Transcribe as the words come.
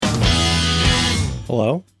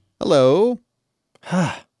Hello? Hello.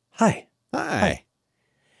 Hi. Hi.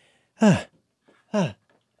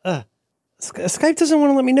 Skype doesn't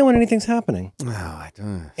want to let me know when anything's happening. Oh, I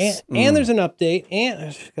don't. And there's an update. And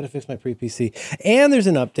I've got to fix my pre-PC. And there's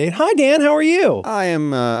an update. Hi, Dan. How are you?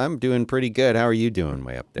 I'm doing pretty good. How are you doing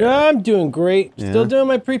way up there? I'm doing great. Yeah. Still doing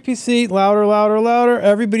my pre-PC. Louder.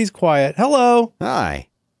 Everybody's quiet. Hello. Hi.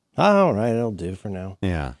 All right. It'll do for now.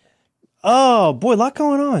 Yeah. Oh, boy. A lot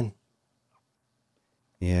going on.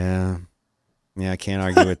 Yeah. I can't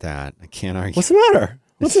argue with that. I can't argue. What's the matter?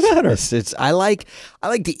 It's I like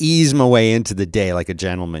to ease my way into the day like a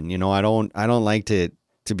gentleman. You know, I don't like to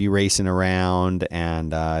be racing around,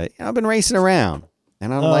 and I've been racing around,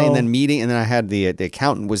 and I'm like, and then meeting, and then I had the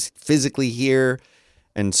accountant was physically here,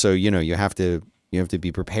 and so you have to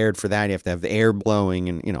be prepared for that. You have to have the air blowing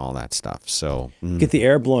and all that stuff. So Get the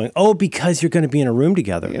air blowing. Oh, because you're going to be in a room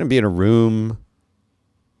together. you're gonna be in a room.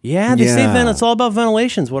 Yeah, they say it's all about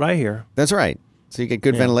ventilation is what I hear. That's right. So you get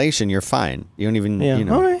good ventilation, you're fine. You don't even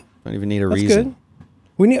All right. don't even need a That's reason. good.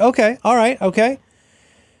 We need okay. All right. Okay.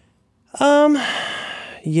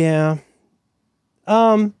 Yeah.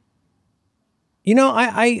 I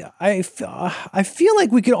feel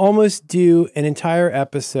like we could almost do an entire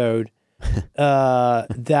episode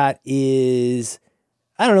that is,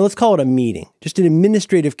 I don't know, let's call it a meeting, just an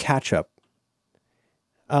administrative catch up.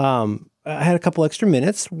 I had a couple extra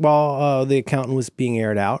minutes while the accountant was being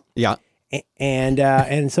aired out. Yeah.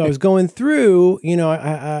 And so I was going through,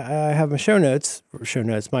 I have my show notes,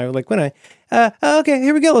 okay,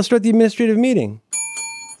 here we go. Let's start the administrative meeting.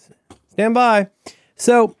 Stand by.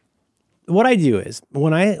 So what I do is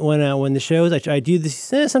when the shows, I do this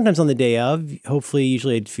sometimes on the day of, hopefully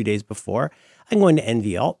usually a few days before, I go into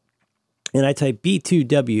NVL and I type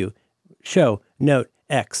B2W show note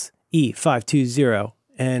X E520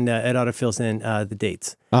 and it autofills in the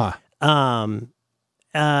dates.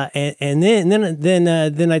 And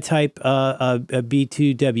then I type a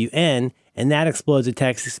B2WN, and that explodes a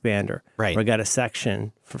text expander. Right. Where I got a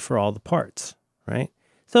section for all the parts, right?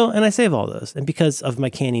 So, and I save all those. And because of my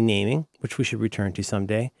canny naming, which we should return to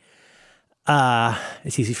someday,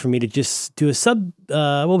 it's easy for me to just do a sub,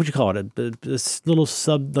 what would you call it? A little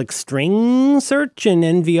sub, like string search in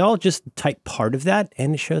NVL, just type part of that,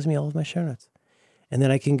 and it shows me all of my show notes. And then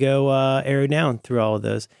I can go arrow down through all of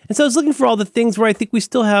those. And so I was looking for all the things where I think we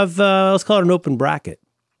still have, let's call it an open bracket.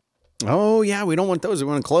 Oh, yeah. We don't want those. We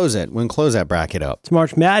want to close it. We want to close that bracket up. It's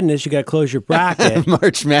March Madness. You got to close your bracket.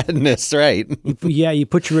 March Madness, right. You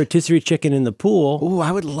put your rotisserie chicken in the pool. Oh,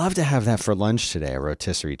 I would love to have that for lunch today, a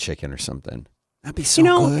rotisserie chicken or something. That'd be so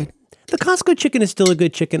good. The Costco chicken is still a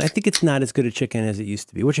good chicken. I think it's not as good a chicken as it used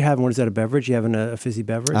to be. What you having? What is that, a beverage? You having a fizzy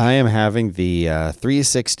beverage? I am having the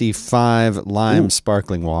 365 lime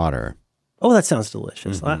sparkling water. Oh, that sounds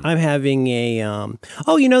delicious. Mm-hmm. I'm having a,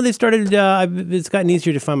 they started, it's gotten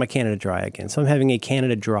easier to find my Canada Dry again. So I'm having a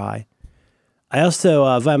Canada Dry. I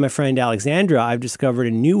also, via my friend Alexandra, I've discovered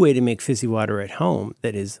a new way to make fizzy water at home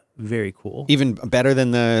that is very cool. Even better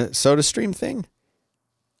than the SodaStream thing?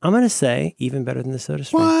 I'm going to say even better than the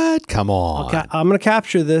SodaStream. What? Come on. I'm going to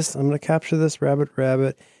capture this.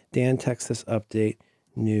 Rabbit. Dan, Texas update,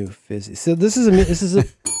 new fizzy. So this is a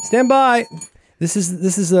stand by. This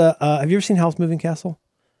is a, have you ever seen House Moving Castle?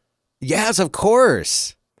 Yes, of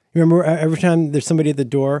course. You remember every time there's somebody at the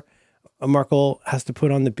door, Markle has to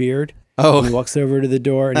put on the beard. Oh. And he walks over to the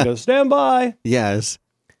door and he goes, stand by. Yes.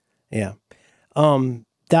 Yeah.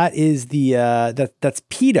 That is that's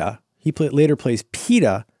PETA. He later plays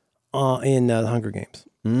PETA in the Hunger Games.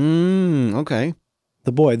 Okay.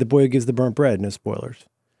 The boy who gives the burnt bread. No spoilers.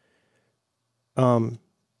 New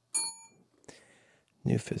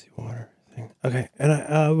fizzy water thing. Okay,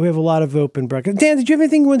 and we have a lot of open brackets. Dan, did you have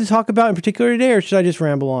anything you wanted to talk about in particular today, or should I just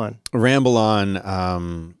ramble on? Ramble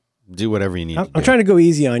on. Do whatever you need to do. I'm trying to go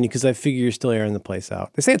easy on you because I figure you're still airing the place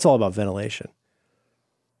out. They say it's all about ventilation.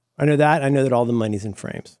 I know that. I know that all the money's in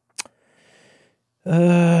frames.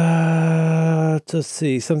 Let's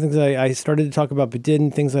see. Some things I started to talk about but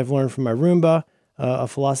didn't. Things I've learned from my Roomba. A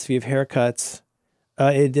philosophy of haircuts.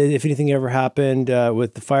 If anything ever happened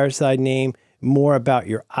with the Fireside name, more about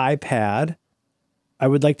your iPad. I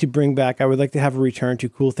would like to have a return to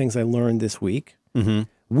cool things I learned this week. Mm-hmm.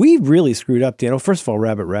 We really screwed up, Dan. First of all,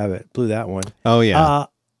 Rabbit blew that one. Oh, yeah.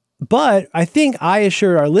 But I think I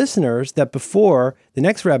assured our listeners that before the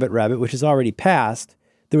next Rabbit, which is already passed,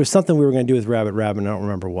 there was something we were going to do with Rabbit, and I don't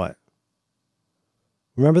remember what.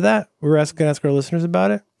 Remember that? We were going to ask our listeners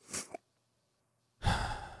about it?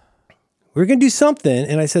 We were going to do something,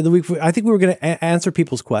 and I said I think we were going to answer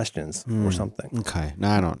people's questions or something. Okay. No,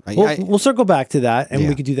 I don't. We'll circle back to that, and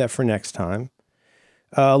we could do that for next time.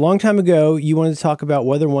 A long time ago, you wanted to talk about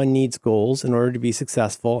whether one needs goals in order to be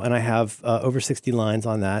successful, and I have over 60 lines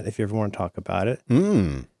on that if you ever want to talk about it.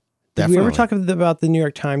 Did we ever talk about the New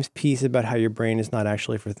York Times piece about how your brain is not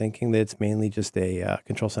actually for thinking, that it's mainly just a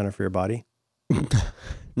control center for your body?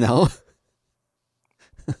 No.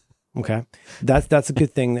 Okay. That's a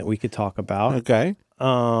good thing that we could talk about. Okay.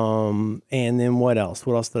 And then what else?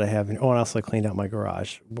 What else did I have? And also I cleaned out my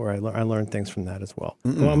garage where I learned things from that as well.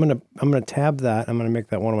 Well, I'm gonna tab that. I'm gonna make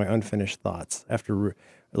that one of my unfinished thoughts after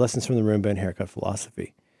lessons from the Roomba and haircut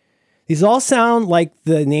philosophy. These all sound like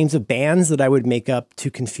the names of bands that I would make up to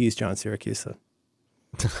confuse John Syracuse.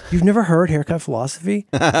 You've never heard Haircut Philosophy?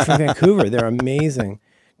 It's from Vancouver. They're amazing.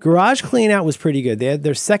 Garage Clean Out was pretty good. They had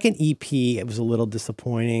their second EP. It was a little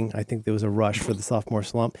disappointing. I think there was a rush for the sophomore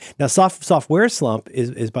slump. Now, Software Slump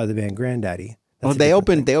is by the band Grandaddy. Well, they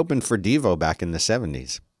opened for Devo back in the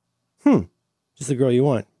 70s. Just the girl you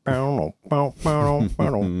want.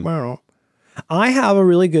 I have a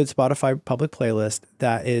really good Spotify public playlist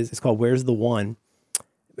it's called Where's the One,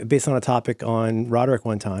 based on a topic on Roderick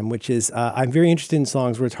one time, which is I'm very interested in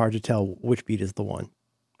songs where it's hard to tell which beat is the one,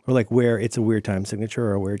 or like where it's a weird time signature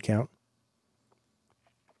or a weird count.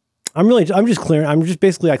 I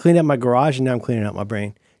cleaned out my garage and now I'm cleaning out my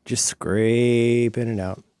brain, just scraping it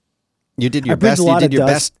out. You did your best. You did your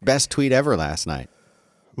best tweet ever last night.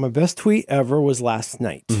 My best tweet ever was last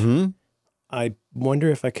night. Mm-hmm. I wonder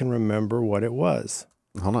if I can remember what it was.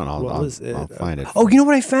 Hold on, I'll find it. Oh, you know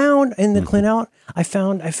what I found in the clean out? I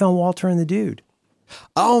found Walter and the Dude.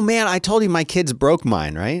 Oh man, I told you my kids broke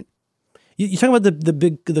mine, right? You talking about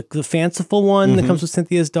the fanciful one that comes with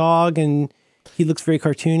Cynthia's dog, and he looks very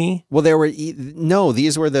cartoony. Well,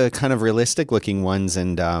 these were the kind of realistic looking ones,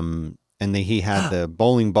 and he had the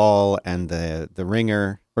bowling ball and the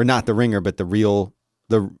ringer, or not the ringer, but the real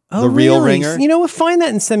real ringer. You know what? Find that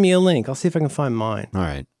and send me a link. I'll see if I can find mine. All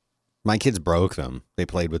right. My kids broke them. They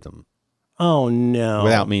played with them. Oh, no.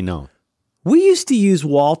 Without me, no. We used to use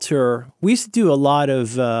Walter. We used to do a lot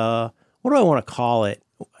of, what do I want to call it?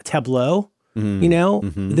 Tableau,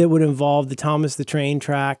 that would involve the Thomas the Train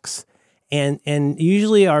tracks. And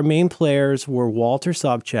usually our main players were Walter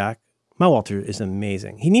Sobchak. My Walter is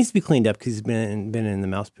amazing. He needs to be cleaned up because he's been in the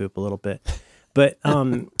mouse poop a little bit. But,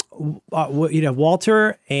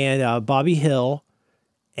 Walter and Bobby Hill,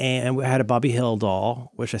 and we had a Bobby Hill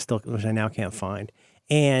doll, which I now can't find,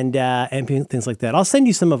 and things like that. I'll send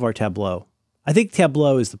you some of our tableau. I think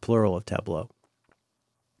tableau is the plural of tableau.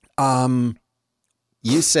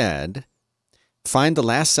 You said find the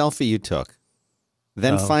last selfie you took,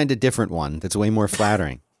 then find a different one that's way more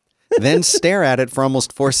flattering. Then stare at it for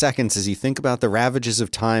almost 4 seconds as you think about the ravages of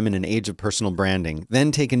time in an age of personal branding.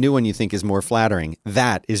 Then take a new one you think is more flattering.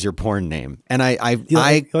 That is your porn name. And I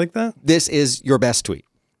like that. This is your best tweet,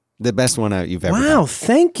 the best one you've ever done. Wow,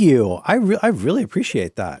 thank you. I really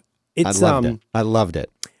appreciate that. I loved it.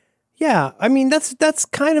 Yeah, I mean that's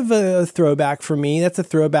kind of a throwback for me. That's a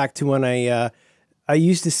throwback to when I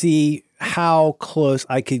used to see how close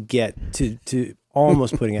I could get to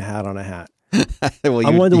almost putting a hat on a hat. Well, I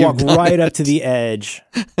wanted to walk right up to the edge.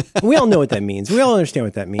 We all know what that means. We all understand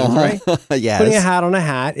what that means, right? Yes. Putting a hat on a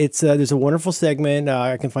hat. It's there's a wonderful segment.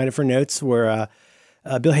 I can find it for notes where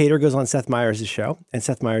Bill Hader goes on Seth Meyers' show, and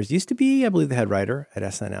Seth Meyers used to be, I believe, the head writer at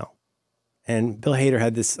SNL. And Bill Hader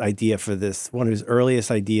had this idea for one of his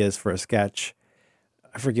earliest ideas for a sketch.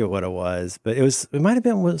 I forget what it was, but it might have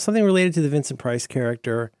been something related to the Vincent Price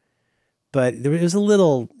character. But it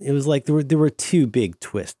was like there were two big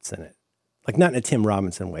twists in it. Like not in a Tim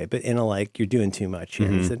Robinson way, but in a like, you're doing too much here.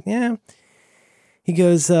 He said, yeah. He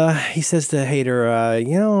goes, he says to Hader,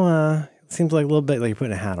 it seems like a little bit like you're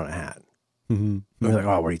putting a hat on a hat. And we're like,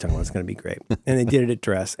 oh, what are you talking about? It's going to be great. And they did it at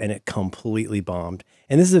Dress, and it completely bombed.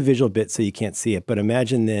 And this is a visual bit, so you can't see it. But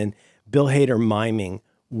imagine then Bill Hader miming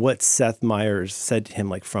what Seth Meyers said to him,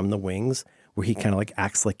 like from The Wings, where he kind of like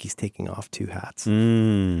acts like he's taking off two hats.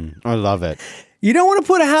 I love it. You don't want to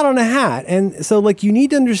put a hat on a hat. And so like you need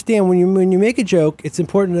to understand when you make a joke, it's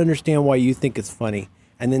important to understand why you think it's funny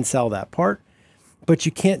and then sell that part. But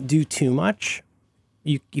you can't do too much.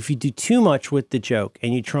 If you do too much with the joke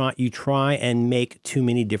and you try and make too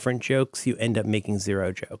many different jokes, you end up making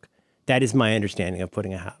zero joke. That is my understanding of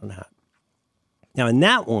putting a hat on a hat. Now in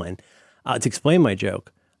that one, to explain my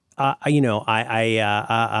joke, I'm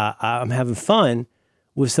having fun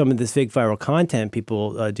with some of this fake viral content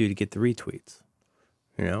people do to get the retweets.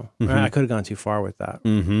 I could have gone too far with that.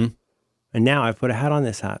 And now I've put a hat on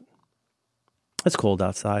this hat. It's cold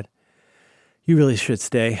outside. You really should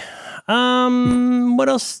stay. What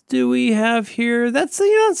else do we have here? That's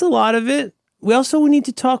a lot of it. we also need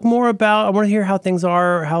to talk more about, I want to hear how things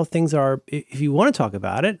are, if you want to talk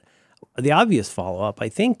about it. The obvious follow-up, I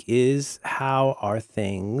think, is how are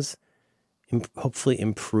things hopefully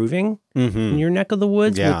improving in your neck of the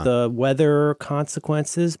woods with the weather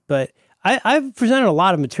consequences. But I've presented a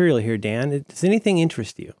lot of material here, Dan. Does anything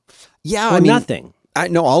interest you? Yeah, or nothing. I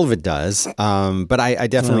know all of it does, but I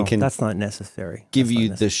definitely can. That's not necessary. Give you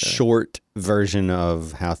the short version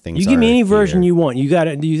of how things. You give me any version you want. You got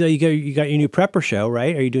it. You got your new prepper show,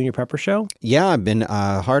 right? Are you doing your prepper show? Yeah, I've been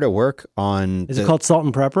hard at work on. Is it called Salt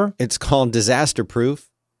and Prepper? It's called Disaster Proof.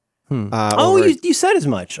 You said as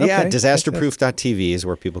much. Okay. Yeah, disasterproof.tv is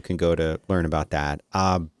where people can go to learn about that.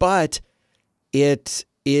 But it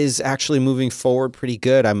is actually moving forward pretty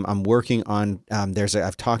good. I'm working on,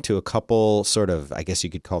 I've talked to a couple sort of, I guess you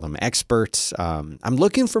could call them experts. I'm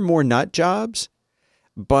looking for more nut jobs,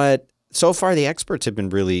 but so far the experts have been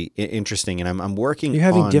really interesting, and I'm working. You're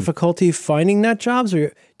having difficulty finding nut jobs,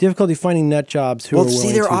 or difficulty finding nut jobs who are willing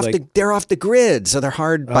to, they're off the grid, so they're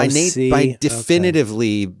hard by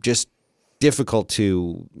definitively just difficult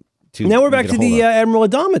to. Now we're back to the Admiral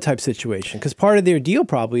Adama type situation, because part of their deal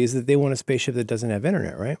probably is that they want a spaceship that doesn't have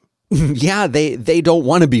internet, right? Yeah, they don't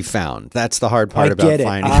want to be found. That's the hard part about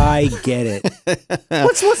finding. I get it.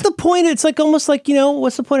 What's the point? It's like almost like,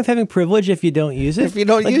 what's the point of having privilege if you don't use it? If you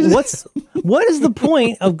don't use it. What is the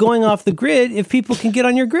point of going off the grid if people can get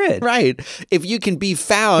on your grid? Right. If you can be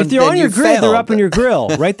found, if they're on your grid, they're up on your grill.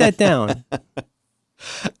 Write that down.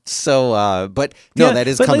 So, but no, that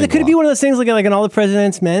is coming. Could it be one of those things like an All the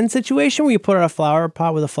President's Men situation where you put out a flower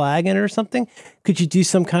pot with a flag in it or something? Could you do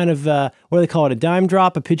some kind of, what do they call it, a dime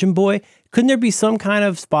drop, a pigeon boy? Couldn't there be some kind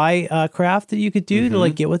of spy craft that you could do to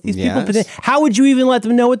get with these people? But then, how would you even let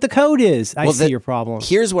them know what the code is? I see your problem.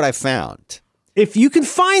 Here's what I found. If you can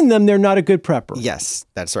find them, they're not a good prepper. Yes,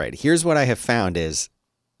 that's right. Here's what I have found is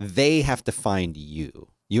they have to find you.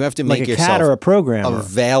 You have to make yourself cat or a programmer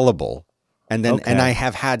available. And then, and I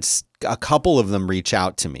have had a couple of them reach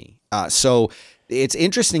out to me. So it's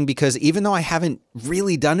interesting because even though I haven't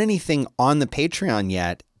really done anything on the Patreon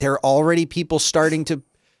yet, there are already people starting to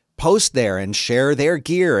post there and share their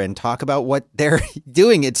gear and talk about what they're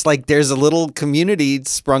doing. It's like there's a little community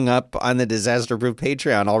sprung up on the Disaster Proof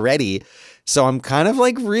Patreon already. So I'm kind of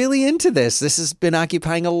like really into this. This has been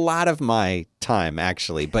occupying a lot of my time,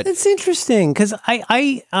 actually. But it's interesting because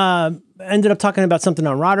I ended up talking about something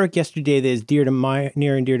on Roderick yesterday that is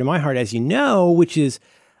near and dear to my heart, as you know, which is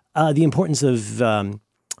the importance of, I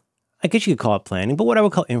guess you could call it planning, but what I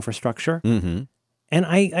would call infrastructure. Mm-hmm. And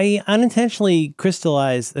I unintentionally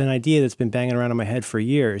crystallized an idea that's been banging around in my head for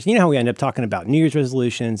years. You know how we end up talking about New Year's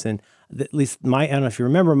resolutions, and at least I don't know if you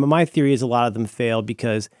remember, but my theory is a lot of them fail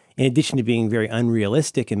because in addition to being very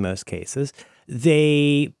unrealistic in most cases,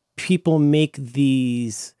 people make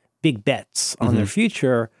these big bets on their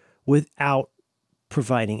future without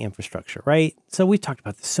providing infrastructure, right? So we've talked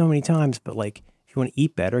about this so many times, but like, if you want to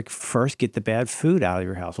eat better, first get the bad food out of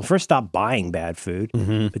your house. Well, first stop buying bad food,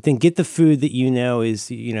 but then get the food that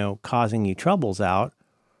is, causing you troubles out.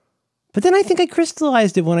 But then I think I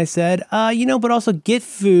crystallized it when I said, but also get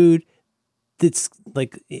food that's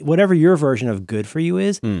like whatever your version of good for you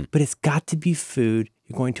is, but it's got to be food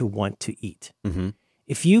you're going to want to eat.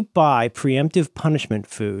 If you buy preemptive punishment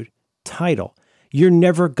food, title, you're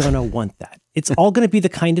never going to want that. It's all going to be the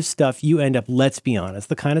kind of stuff you end up, let's be honest,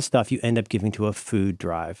 the kind of stuff you end up giving to a food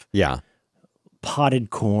drive. Yeah. Potted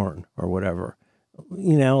corn or whatever.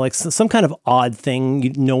 Like some kind of odd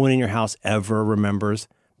thing no one in your house ever remembers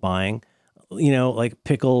buying. Like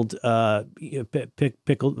pickled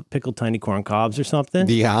tiny corn cobs or something.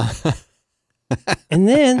 Yeah. And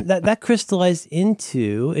then that crystallized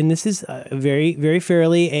into, and this is very, very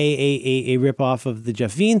fairly a ripoff of the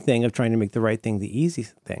Jeff Veen thing of trying to make the right thing the easy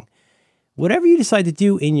thing. Whatever you decide to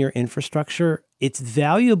do in your infrastructure, it's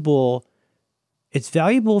valuable. It's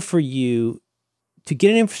valuable for you to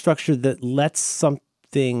get an infrastructure that lets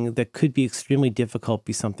something that could be extremely difficult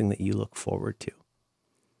be something that you look forward to.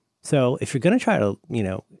 So if you're going to try to,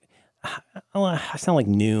 I sound like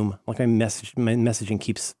Noom, like my messaging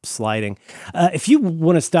keeps sliding. If you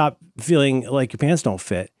want to stop feeling like your pants don't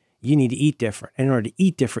fit, you need to eat different. And in order to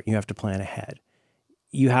eat different, you have to plan ahead.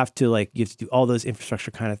 You have to do all those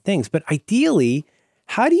infrastructure kind of things. But ideally,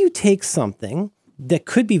 how do you take something that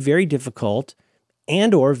could be very difficult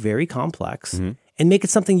and or very complex and make it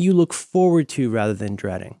something you look forward to rather than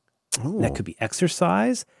dreading? That could be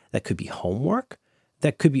exercise. That could be homework.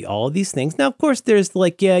 That could be all of these things. Now, of course, there's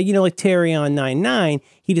like Terry on 9-9,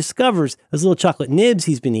 he discovers those little chocolate nibs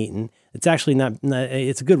he's been eating. It's actually not,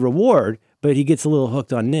 it's a good reward, but he gets a little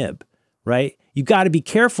hooked on nib, right? You got to be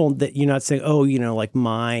careful that you're not saying, like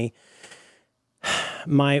my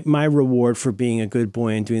my reward for being a good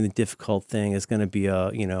boy and doing the difficult thing is going to be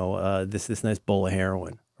this nice bowl of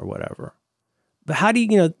heroin or whatever. But how do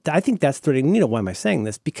you I think that's threading needle. Why am I saying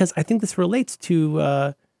this? Because I think this relates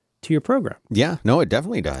to your program. Yeah, no, it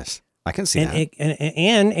definitely does. I can see that.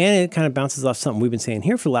 And it kind of bounces off something we've been saying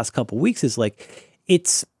here for the last couple of weeks is like,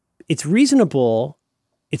 it's reasonable,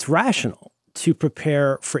 it's rational to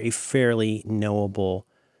prepare for a fairly knowable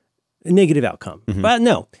negative outcome. Mm-hmm. But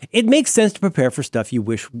no, it makes sense to prepare for stuff you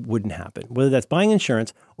wish wouldn't happen, whether that's buying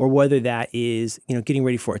insurance or whether that is, getting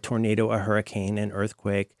ready for a tornado, a hurricane, an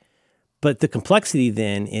earthquake. But the complexity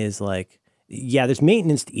then is like, yeah, there's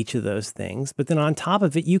maintenance to each of those things, but then on top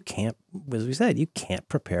of it, you can't, as we said, you can't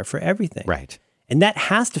prepare for everything. Right. And that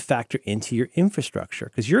has to factor into your infrastructure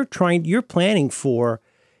because you're planning for,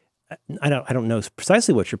 I don't know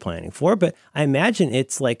precisely what you're planning for, but I imagine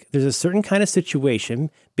it's like there's a certain kind of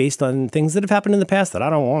situation based on things that have happened in the past that I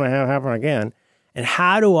don't want to have happen again. And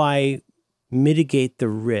how do I mitigate the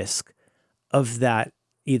risk of that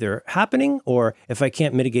either happening, or if I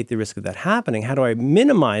can't mitigate the risk of that happening, how do I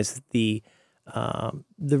minimize the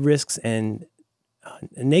risks and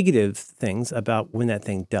negative things about when that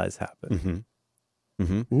thing does happen? Mm-hmm.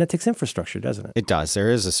 Mm-hmm. And that takes infrastructure, doesn't it? It does. There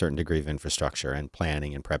is a certain degree of infrastructure and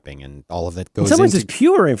planning and prepping and all of it goes in some ways into... it's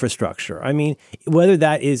pure infrastructure. I mean, whether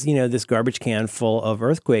that is, this garbage can full of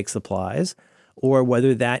earthquake supplies, or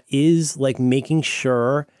whether that is like making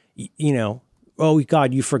sure, oh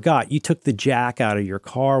God, you forgot. You took the jack out of your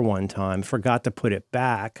car one time, forgot to put it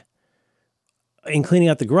back. In cleaning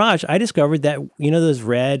out the garage, I discovered that, those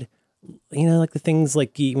red, like the things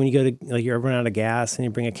like when you go to, like you're running out of gas and you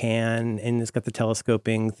bring a can and it's got the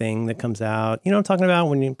telescoping thing that comes out. You know what I'm talking about?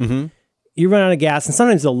 When you run out of gas, and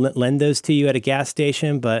sometimes they'll lend those to you at a gas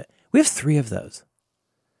station, but we have 3 of those.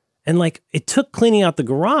 And like it took cleaning out the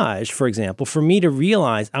garage, for example, for me to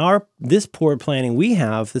realize this poor planning we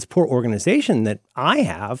have, this poor organization that I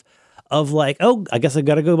have of like, oh, I guess I've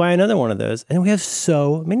got to go buy another one of those. And we have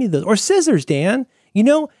so many of those. Or scissors, Dan.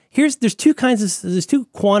 There's 2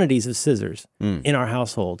 quantities of scissors in our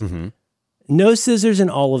household. Mm-hmm. No scissors and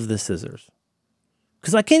all of the scissors.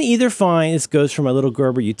 Because I can either find, this goes from my little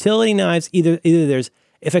Gerber utility knives, either there's,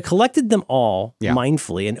 if I collected them all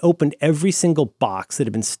mindfully and opened every single box that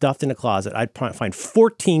had been stuffed in a closet, I'd find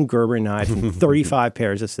 14 Gerber knives and 35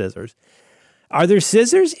 pairs of scissors. Are there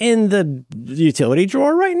scissors in the utility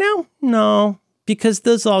drawer right now? No, because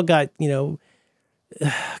those all got,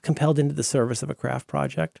 compelled into the service of a craft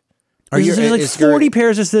project. There's like 40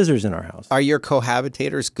 pairs of scissors in our house. Are your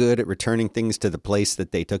cohabitators good at returning things to the place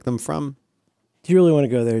that they took them from? Do you really want to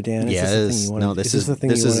go there, Dan? Yes. This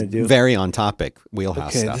is very on topic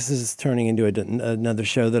wheelhouse stuff. This is turning into another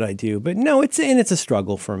show that I do, but no, it's a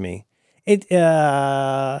struggle for me.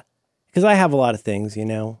 Because I have a lot of things,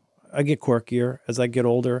 I get quirkier as I get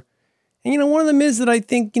older. And, one of them is that I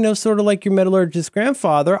think, sort of like your metallurgist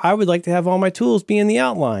grandfather, I would like to have all my tools be in the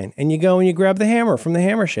outline. And you go and you grab the hammer from the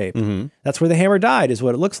hammer shape. Mm-hmm. That's where the hammer died is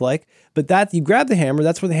what it looks like. But that you grab the hammer,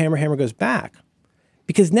 that's where the hammer goes back.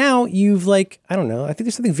 Because now you've I think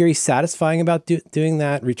there's something very satisfying about doing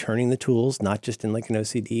that, returning the tools, not just in like an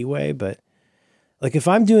OCD way, but like if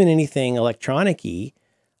I'm doing anything electronic-y,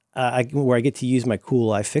 where I get to use my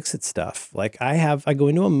cool iFixit stuff, like I go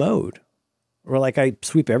into a mode where like I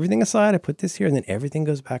sweep everything aside, I put this here, and then everything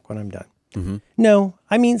goes back when I'm done. Mm-hmm. No,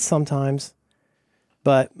 I mean sometimes,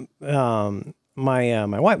 but my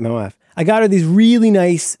wife, I got her these really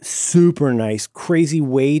nice, super nice, crazy,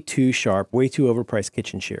 way too sharp, way too overpriced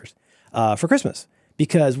kitchen shears for Christmas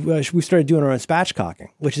because we started doing our own spatchcocking,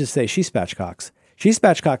 which is to say she spatchcocks. She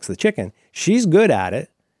spatchcocks the chicken. She's good at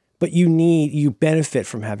it, but you benefit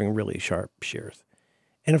from having really sharp shears.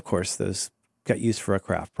 And of course, those got used for a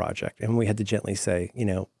craft project. And we had to gently say,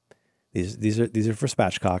 these are for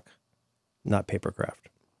spatchcock, not paper craft.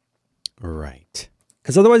 Right.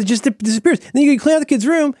 Because otherwise it just disappears. And then you can clean out the kid's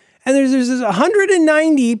room and there's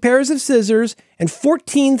 190 pairs of scissors and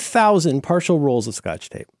 14,000 partial rolls of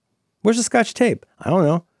Scotch tape. Where's the Scotch tape? I don't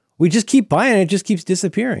know. We just keep buying it. It just keeps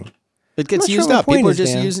disappearing. It gets used up. People are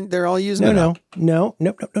just using. They're all using it. No.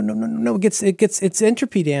 It's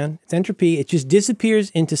entropy, Dan. It's entropy. It just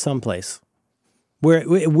disappears into some place where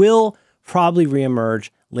it will probably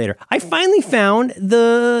reemerge later. I finally found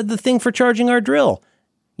the thing for charging our drill.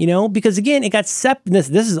 Because again, it got this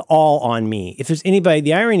is all on me. If there's anybody,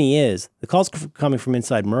 the irony is the call's coming from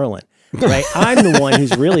inside Merlin, right? I'm the one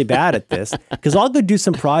who's really bad at this because I'll go do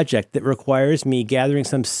some project that requires me gathering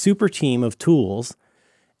some super team of tools.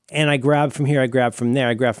 And I grab from here, I grab from there,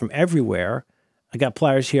 I grab from everywhere. I got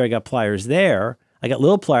pliers here, I got pliers there. I got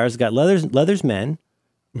little pliers, I got Leathersmen,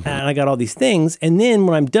 and I got all these things. And then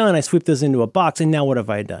when I'm done, I sweep those into a box. And now what have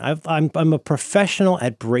I done? I'm a professional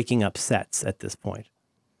at breaking up sets at this point.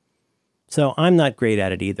 So I'm not great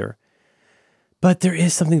at it either. But there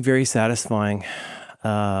is something very satisfying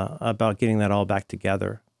about getting that all back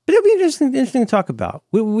together. But it'll be interesting to talk about.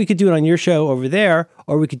 We could do it on your show over there,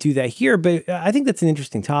 or we could do that here. But I think that's an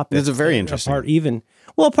interesting topic. It's a very interesting. Apart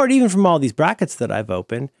even from all these brackets that I've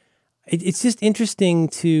opened. It's just interesting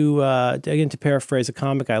to, again, to paraphrase a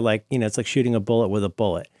comic I like, it's like shooting a bullet with a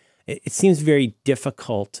bullet. It seems very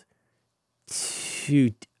difficult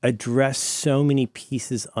to address so many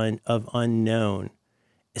pieces of unknown,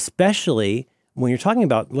 especially when you're talking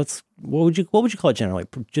about, what would you call it generally?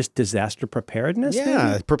 Just disaster preparedness?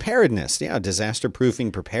 Yeah, maybe? preparedness. Yeah, disaster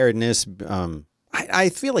proofing, preparedness. I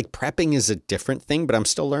feel like prepping is a different thing, but I'm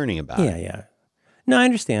still learning about it. Yeah. No, I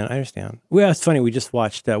understand. Well, it's funny. We just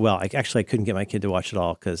watched, I couldn't get my kid to watch it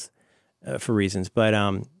all because for reasons, but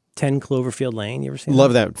 10 Cloverfield Lane, you ever seen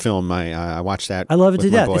Love that film. I watched that. I love it to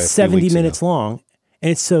with my death. boy It's a few 70 weeks minutes ago. long,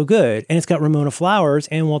 and it's so good. And it's got Ramona Flowers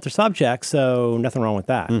and Walter Sobchak, so nothing wrong with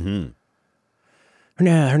that. Mm-hmm.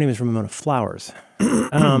 Her name is Ramona Flowers.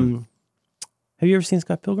 Have you ever seen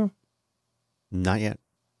Scott Pilgrim? Not yet.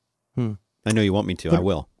 I know you want me to. I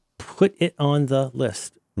will. Put it on the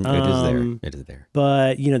list. It is there. It is there.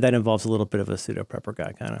 But, that involves a little bit of a pseudo-prepper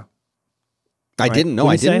guy, kind of. I didn't know.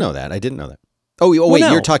 What'd you say? know that. I didn't know that. Oh, wait.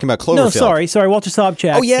 no. You're talking about Cloverfield. No, sorry. Walter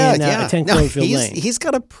Sobchak. Oh, yeah, in, yeah. 10 No, Cloverfield Lane. he's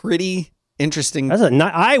got a pretty interesting.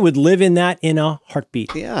 I would live in that in a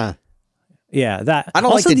heartbeat. Yeah. Yeah, that. I don't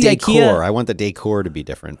like also the decor. IKEA, I want the decor to be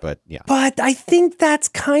different, but yeah. But I think that's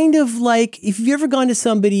kind of like, if you've ever gone to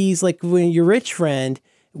somebody's, like when your rich friend,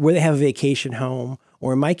 where they have a vacation home,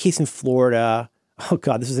 or in my case in Florida, oh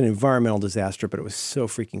God, this was an environmental disaster, but it was so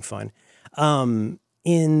freaking fun.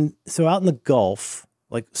 So out in the Gulf,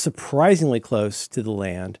 like surprisingly close to the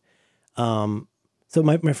land. So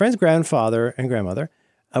my friend's grandfather and grandmother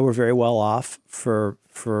were very well off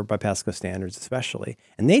by Pasco standards, especially.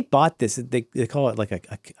 And they bought this, they call it like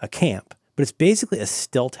a camp, but it's basically a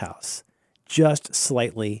stilt house, just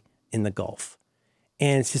slightly in the Gulf.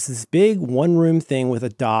 And it's just this big one-room thing with a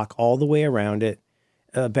dock all the way around it,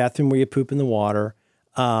 a bathroom where you poop in the water,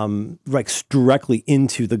 like directly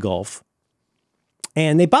into the Gulf.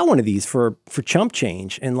 And they bought one of these for chump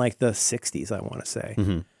change in like the 60s, I want to say.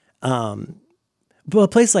 Mm-hmm. But a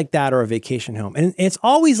place like that, or a vacation home. And it's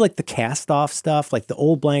always like the cast off stuff, like the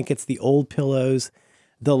old blankets, the old pillows,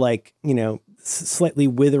 the slightly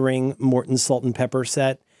withering Morton salt and pepper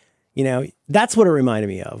set. That's what it reminded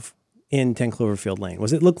me of in 10 Cloverfield Lane.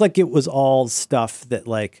 It looked like it was all stuff that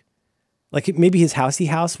maybe his housey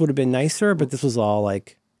house would have been nicer, but this was all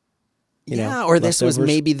like, or this was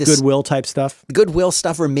maybe this Goodwill type stuff. Goodwill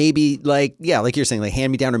stuff, or maybe like you're saying, like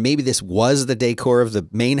hand me down, or maybe this was the decor of the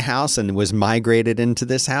main house and was migrated into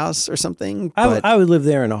this house or something. I would live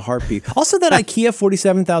there in a heartbeat. Also, that IKEA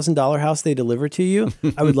 $47,000 house they deliver to you,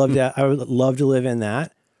 I would love to live in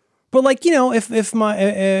that. But if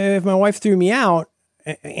my wife threw me out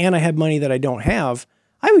and I had money that I don't have,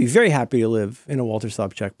 I would be very happy to live in a Walter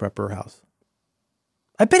Sobchak prepper house.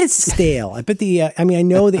 I bet it's stale. I bet I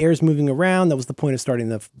know the air is moving around. That was the point of starting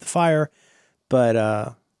the fire.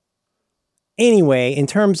 But anyway, in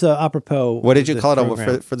terms of apropos. What did you call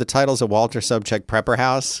it for the titles of Walter Sobchak Prepper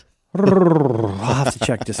House? I'll have to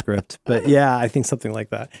check the script. But yeah, I think something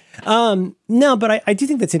like that. No, but I do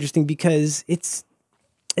think that's interesting because it's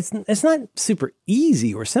not super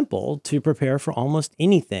easy or simple to prepare for almost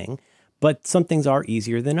anything, but some things are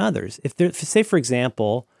easier than others. Say, for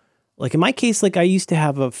example, like in my case, like I used to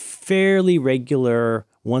have a fairly regular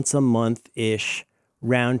once a month-ish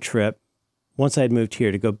round trip once I had moved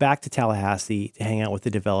here to go back to Tallahassee to hang out with the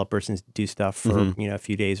developers and do stuff for, a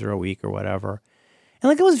few days or a week or whatever. And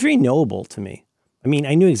like, it was very knowable to me. I mean,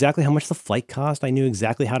 I knew exactly how much the flight cost. I knew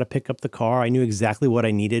exactly how to pick up the car. I knew exactly what I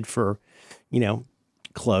needed for,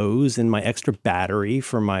 clothes and my extra battery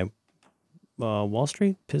for my Wall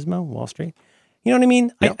Street. You know what I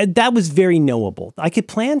mean? Yep. That was very knowable. I could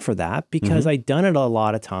plan for that because I'd done it a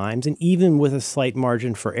lot of times. And even with a slight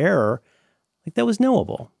margin for error, like that was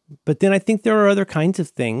knowable. But then I think there are other kinds of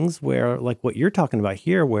things where, like what you're talking about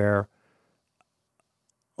here, where,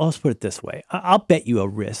 let's put it this way. I'll bet you a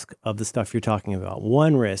risk of the stuff you're talking about.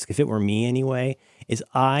 One risk, if it were me anyway, is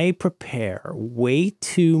I prepare way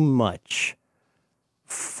too much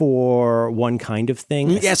for one kind of thing.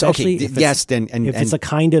 Yes, okay. Yes, if it's a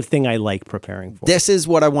kind of thing I like preparing for. This is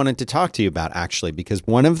what I wanted to talk to you about, actually, because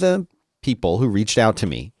one of the people who reached out to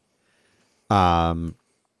me,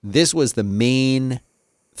 this was the main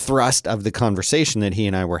thrust of the conversation that he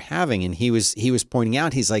and I were having, and he was pointing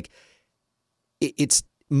out, he's like, it's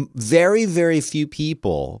very, very few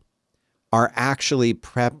people are actually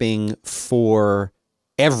prepping for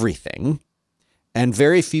everything. And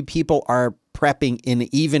very few people are prepping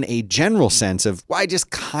in even a general sense of, well, I just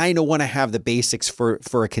kind of want to have the basics for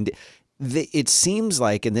a condition. It seems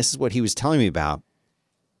like, and this is what he was telling me about,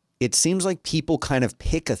 it seems like people kind of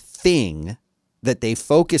pick a thing that they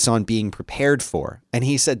focus on being prepared for. And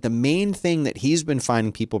he said the main thing that he's been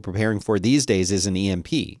finding people preparing for these days is an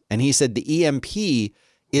EMP. And he said the EMP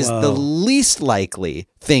is the least likely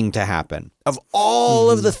thing to happen of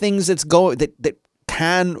all of the things that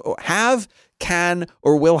can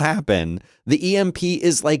or will happen. The EMP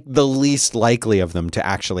is like the least likely of them to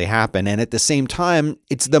actually happen. And at the same time,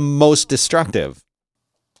 it's the most destructive.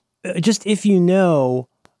 Just if you know,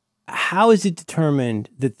 how is it determined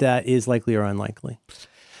that is likely or unlikely?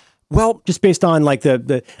 Well, just based on like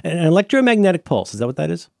an electromagnetic pulse. Is that what that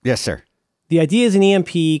is? Yes, sir. The idea is an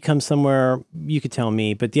EMP comes somewhere, you could tell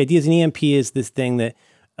me, but the idea is an EMP is this thing that,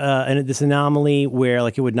 and this anomaly where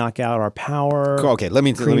like it would knock out our power. Okay, let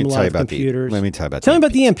me tell you about computers. Let me tell you about. Tell me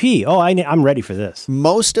about the EMP. Oh, I'm ready for this.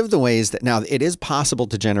 Most of the ways that now it is possible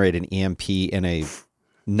to generate an EMP in a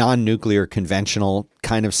non-nuclear conventional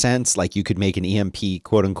kind of sense, like you could make an EMP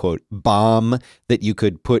quote unquote bomb that you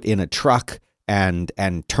could put in a truck and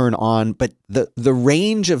turn on, but the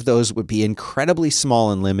range of those would be incredibly small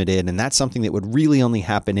and limited, and that's something that would really only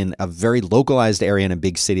happen in a very localized area in a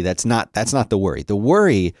big city. That's not the worry. The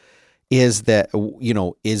worry is that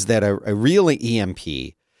a real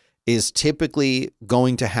EMP is typically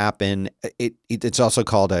going to happen. It's also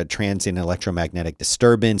called a transient electromagnetic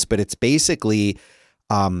disturbance, but it's basically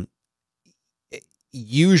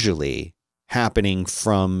usually happening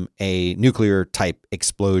from a nuclear type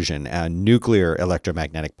explosion. A nuclear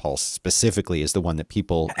electromagnetic pulse specifically is the one that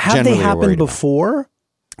people have generally they happened before?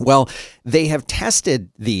 Well, they have tested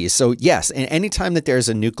these. So yes, and anytime that there's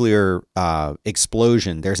a nuclear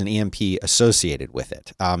explosion, there's an EMP associated with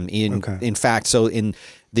it. In fact, so in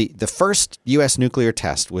the first U.S. nuclear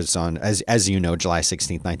test was on, as you know, July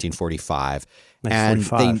 16th, 1945. And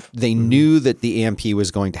they knew that the EMP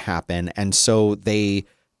was going to happen, and so they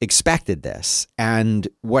expected this. And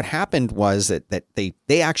what happened was that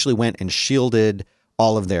they actually went and shielded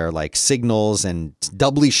all of their like signals and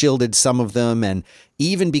doubly shielded some of them. And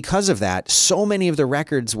even because of that, so many of the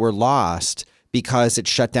records were lost because it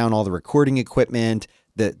shut down all the recording equipment.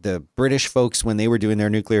 The British folks, when they were doing their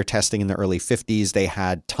nuclear testing in the early 50s, they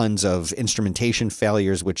had tons of instrumentation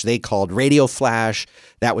failures, which they called radio flash.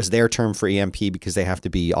 That was their term for EMP because they have to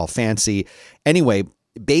be all fancy. Anyway,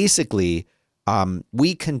 basically,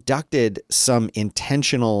 we conducted some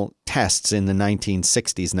intentional tests in the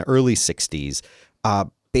 1960s, in the early 60s.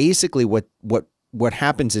 Basically, what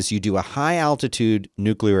happens is you do a high altitude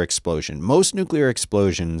nuclear explosion. Most nuclear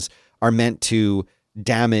explosions are meant to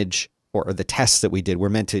damage, or the tests that we did were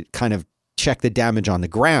meant to kind of check the damage on the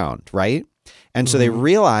ground, right? And so they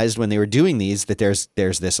realized when they were doing these that there's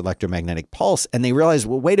this electromagnetic pulse, and they realized,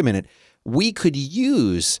 well, wait a minute, we could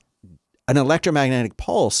use an electromagnetic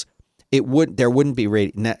pulse. There wouldn't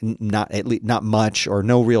be not much or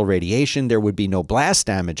no real radiation. There would be no blast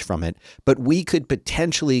damage from it, but we could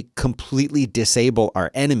potentially completely disable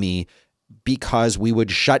our enemy because we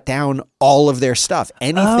would shut down all of their stuff.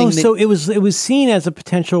 So it was seen as a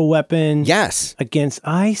potential weapon. Yes. Against,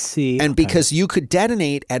 I see. And because you could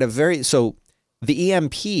detonate at the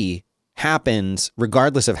EMP happens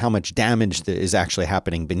regardless of how much damage is actually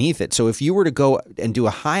happening beneath it. So if you were to go and do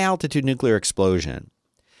a high altitude nuclear explosion,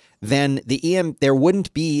 then there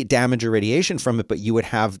wouldn't be damage or radiation from it, but you would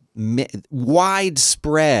have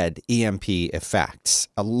widespread EMP effects,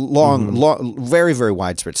 very, very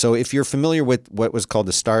widespread. So if you're familiar with what was called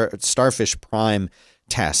the Starfish Prime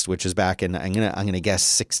test, which is back in, I'm gonna guess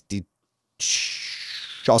 62.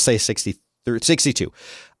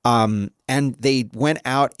 And they went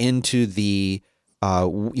out into the,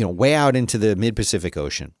 way out into the mid-Pacific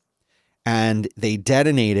Ocean. And they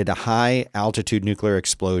detonated a high altitude nuclear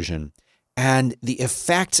explosion. And the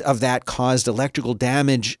effects of that caused electrical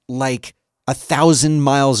damage like 1,000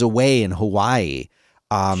 miles away in Hawaii.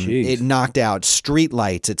 It knocked out street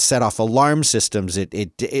lights. It set off alarm systems.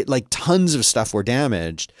 It like tons of stuff were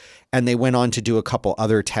damaged. And they went on to do a couple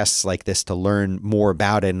other tests like this to learn more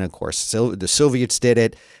about it. And of course, the Soviets did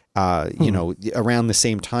it, around the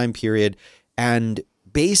same time period. And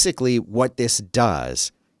basically what this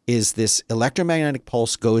does is this electromagnetic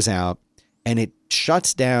pulse goes out and it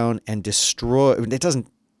shuts down and destroys.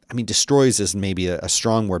 Destroys is maybe a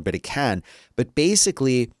strong word, but it can. But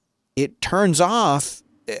basically, it turns off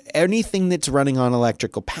anything that's running on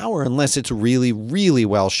electrical power unless it's really, really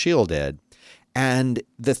well shielded. And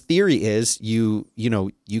the theory is you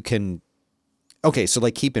can, okay, so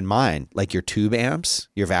like keep in mind, like your tube amps,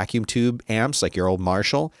 your vacuum tube amps, like your old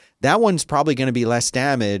Marshall, that one's probably going to be less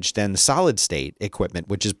damaged than the solid state equipment,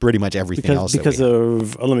 which is pretty much everything else. Because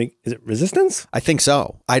of, is it resistance? I think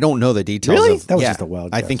so. I don't know the details. Really? That was just a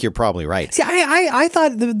wild guess. I think you're probably right. See, I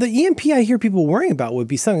thought the EMP I hear people worrying about would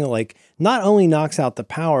be something that like not only knocks out the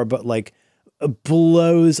power, but like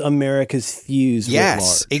blows America's fuse.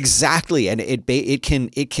 Yes, exactly. And it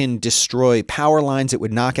can destroy power lines. It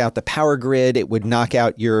would knock out the power grid. It would knock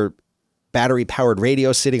out your battery powered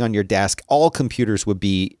radio sitting on your desk. All computers would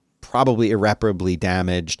be probably irreparably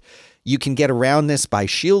damaged. You can get around this by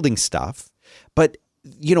shielding stuff, but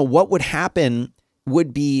what would happen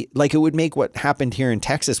would be like, it would make what happened here in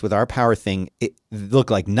Texas with our power thing it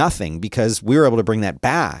look like nothing, because we were able to bring that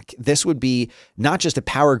back. This would be not just a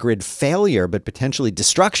power grid failure, but potentially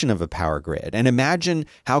destruction of a power grid. And imagine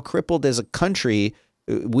how crippled as a country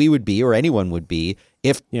we would be, or anyone would be,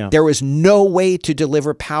 if there was no way to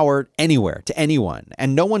deliver power anywhere to anyone.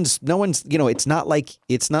 And no one's, it's not,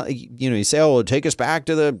 you say, oh, take us back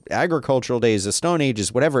to the agricultural days, the Stone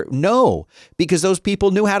Ages, whatever. No, because those people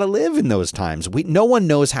knew how to live in those times. No one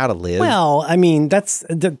knows how to live. Well, I mean,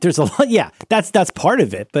 there's a lot. Yeah, that's part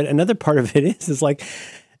of it. But another part of it is like,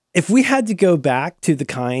 if we had to go back to the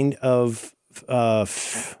kind of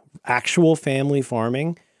actual family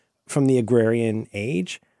farming from the agrarian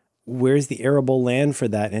age, where's the arable land for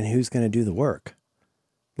that, and who's going to do the work?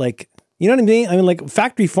 Like, you know what I mean? I mean, like,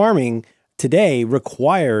 factory farming today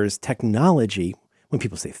requires technology. When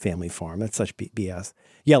people say family farm, that's such BS.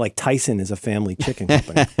 Yeah, like Tyson is a family chicken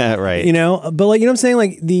company. Right. But like, what I'm saying?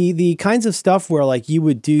 Like the kinds of stuff where like you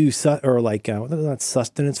would do, not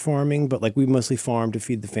sustenance farming, but like we mostly farm to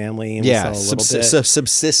feed the family and we sell a little bit.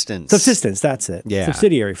 Subsistence. Subsistence, that's it. Yeah.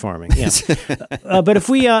 Subsidiary farming. Yeah.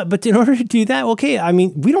 But in order to do that, okay, I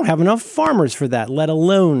mean, we don't have enough farmers for that, let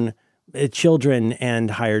alone children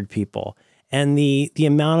and hired people. And the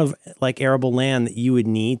amount of like arable land that you would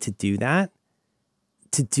need to do that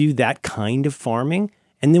kind of farming.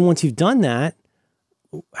 And then once you've done that,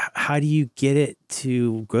 how do you get it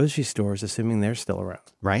to grocery stores, assuming they're still around?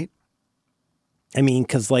 Right. I mean,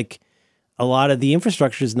 because like a lot of the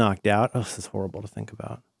infrastructure is knocked out. Oh, this is horrible to think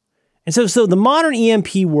about. And so the modern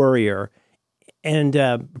EMP worrier and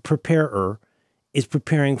preparer is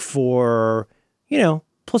preparing for,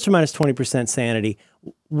 plus or minus 20% sanity.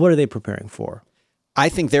 What are they preparing for? I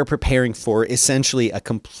think they're preparing for essentially a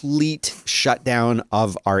complete shutdown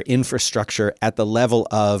of our infrastructure at the level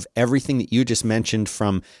of everything that you just mentioned.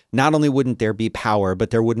 From not only wouldn't there be power, but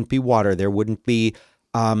there wouldn't be water. There wouldn't be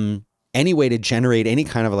any way to generate any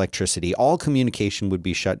kind of electricity. All communication would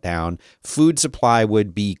be shut down. Food supply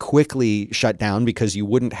would be quickly shut down because you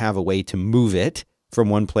wouldn't have a way to move it from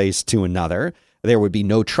one place to another. There would be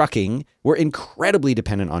no trucking. We're incredibly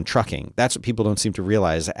dependent on trucking. That's what people don't seem to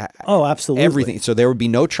realize. Oh, absolutely. Everything. So there would be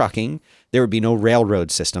no trucking. There would be no railroad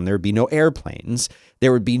system. There would be no airplanes.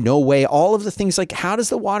 There would be no way. All of the things like, how does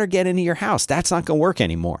the water get into your house? That's not going to work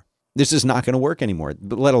anymore. This is not going to work anymore,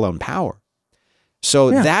 let alone power. So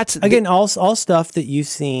that's again, all stuff that you've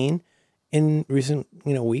seen in recent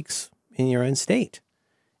weeks in your own state.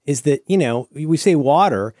 Is that, we say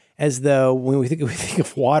water as though when we think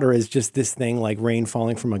of water as just this thing like rain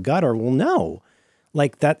falling from a gutter. Well, no,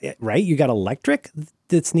 like that, right? You got electric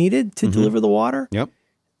that's needed to deliver the water. Yep.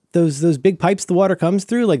 Those big pipes the water comes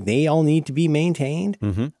through, like they all need to be maintained.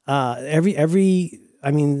 I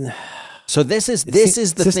mean, so this is the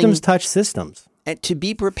systems thing. Touch systems. And to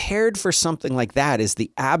be prepared for something like that is the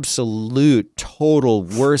absolute total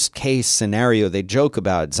worst case scenario. They joke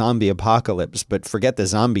about zombie apocalypse, but forget the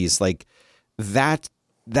zombies. Like that's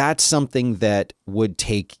something that would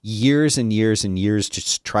take years and years and years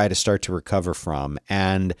to try to start to recover from.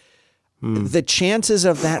 And the chances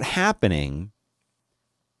of that happening,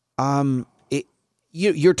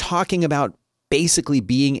 you're talking about basically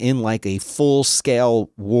being in like a full scale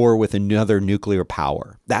war with another nuclear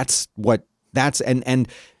power. And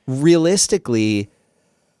realistically,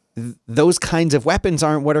 those kinds of weapons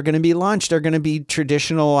aren't what are going to be launched. They're going to be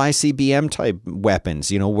traditional ICBM type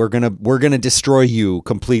weapons. We're going to destroy you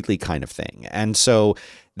completely kind of thing. And so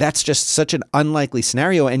that's just such an unlikely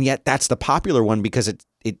scenario. And yet that's the popular one because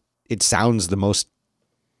it sounds the most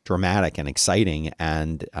dramatic and exciting.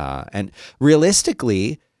 And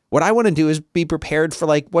realistically, what I want to do is be prepared for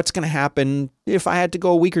like what's going to happen if I had to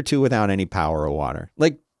go a week or two without any power or water.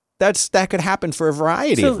 Like that could happen for a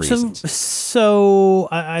variety of reasons. So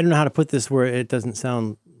I don't know how to put this where it doesn't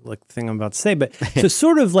sound like the thing I'm about to say, but so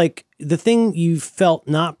sort of like the thing you felt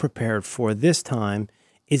not prepared for this time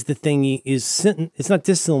is the thing it's not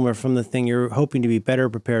dissimilar from the thing you're hoping to be better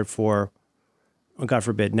prepared for, God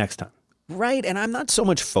forbid, next time. Right. And I'm not so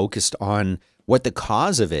much focused on what the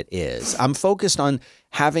cause of it is. I'm focused on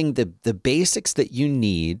having the basics that you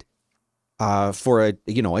need for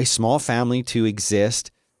a small family to exist,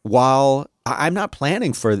 while I'm not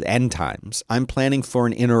planning for the end times. I'm planning for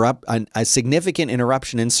a significant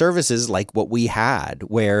interruption in services like what we had,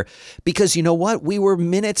 because you know what?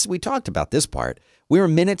 We talked about this part. We were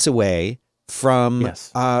minutes away from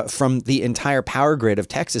the entire power grid of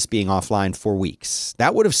Texas being offline for weeks.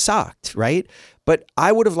 That would have sucked, right? But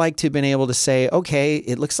I would have liked to have been able to say, okay,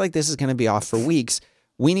 it looks like this is going to be off for weeks.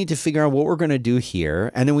 We need to figure out what we're going to do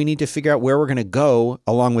here. And then we need to figure out where we're going to go,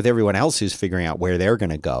 along with everyone else who's figuring out where they're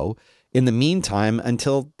going to go in the meantime,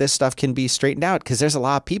 until this stuff can be straightened out. Because there's a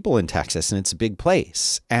lot of people in Texas and it's a big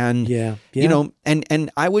place. And,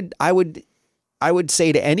 and I would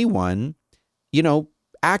say to anyone,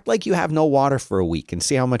 act like you have no water for a week and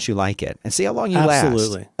see how much you like it and see how long you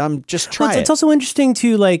Absolutely. last. Just try it. It's also interesting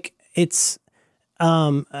to it's,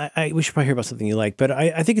 we should probably hear about something you like, but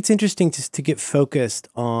I think it's interesting to get focused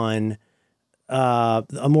on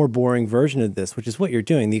a more boring version of this, which is what you're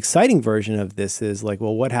doing. The exciting version of this is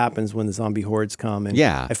what happens when the zombie hordes come and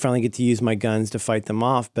I finally get to use my guns to fight them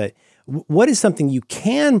off. But what is something you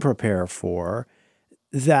can prepare for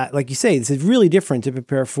that, like you say, this is really different to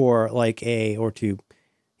prepare for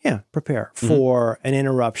prepare for an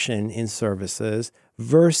interruption in services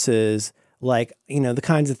versus the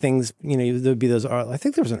kinds of things, there'd be those, I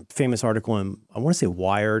think there was a famous article in, I want to say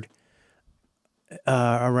Wired,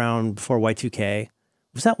 around before Y2K.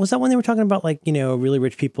 Was that when they were talking about really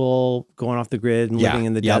rich people going off the grid and living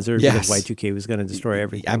in the desert because Y2K was going to destroy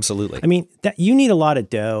everything? Absolutely. I mean, that you need a lot of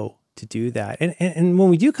dough to do that. And when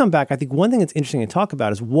we do come back, I think one thing that's interesting to talk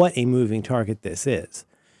about is what a moving target this is.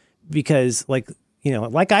 Because like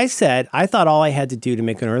I said, I thought all I had to do to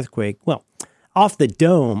make an earthquake, off the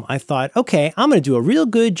dome, I thought, okay, I'm going to do a real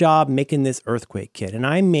good job making this earthquake kit. And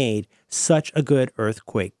I made such a good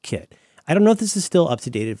earthquake kit. I don't know if this is still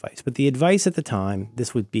up-to-date advice, but the advice at the time,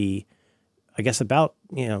 this would be, I guess about,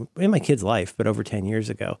 in my kid's life, but over 10 years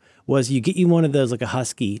ago, was you get you one of those, like a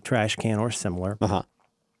Husky trash can or similar. Uh-huh.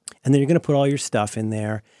 And then you're going to put all your stuff in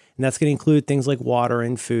there. And that's going to include things like water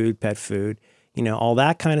and food, pet food, all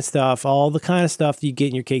that kind of stuff, all the kind of stuff that you get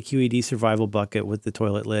in your KQED survival bucket with the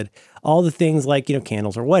toilet lid, all the things like,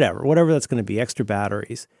 candles or whatever that's going to be, extra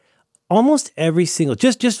batteries. Almost every single,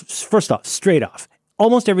 just first off, straight off,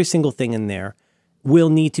 almost every single thing in there will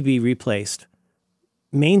need to be replaced,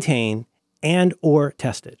 maintained, and or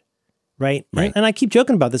tested, right? And I keep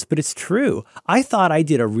joking about this, but it's true. I thought I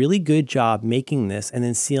did a really good job making this and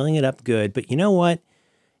then sealing it up good. But you know what?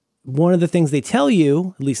 One of the things they tell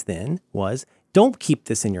you, at least then, was don't keep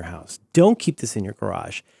this in your house. Don't keep this in your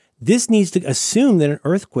garage. This needs to assume that an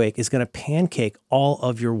earthquake is going to pancake all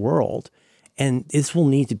of your world, and this will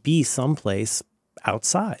need to be someplace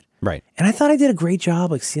outside. Right. And I thought I did a great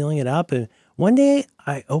job sealing it up. And one day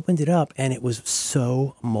I opened it up and it was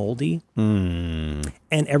so moldy. And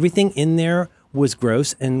everything in there was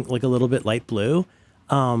gross and like a little bit light blue.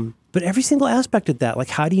 But every single aspect of that,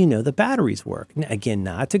 how do you know the batteries work? Now, again,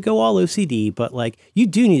 not to go all OCD, but you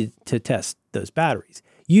do need to test those batteries.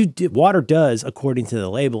 Water does, according to the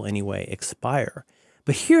label anyway, expire.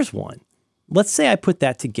 But here's one. Let's say I put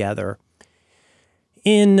that together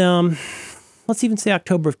in, let's even say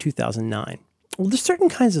October of 2009. Well, there's certain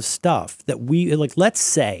kinds of stuff that let's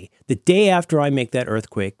say the day after I make that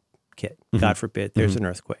earthquake kit, God forbid, there's an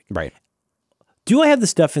earthquake. Right. Do I have the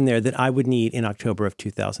stuff in there that I would need in October of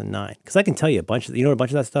 2009? Because I can tell you a bunch of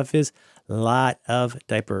that stuff is? A lot of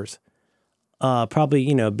diapers.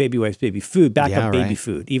 Probably, baby wipes, baby food, backup baby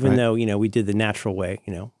food, even though, we did the natural way,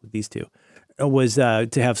 with these two, was to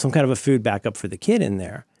have some kind of a food backup for the kid in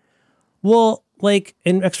there. Well,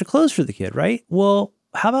 and extra clothes for the kid, right? Well,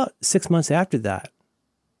 how about 6 months after that?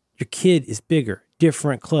 Your kid is bigger,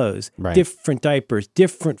 different clothes, different diapers,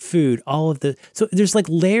 different food, so there's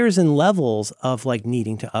layers and levels of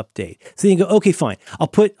needing to update. So you go, okay, fine.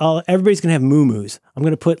 Everybody's going to have moo-moos. I'm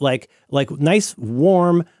going to put nice,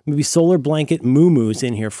 warm, maybe solar blanket moo-moos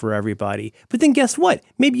in here for everybody. But then guess what?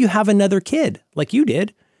 Maybe you have another kid like you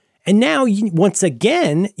did. And now, once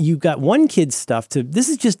again, you've got one kid's stuff this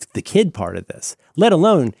is just the kid part of this, let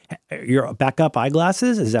alone your backup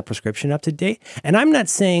eyeglasses. Is that prescription up to date? And I'm not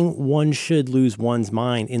saying one should lose one's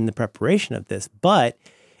mind in the preparation of this, but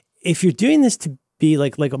if you're doing this to be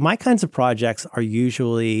like my kinds of projects are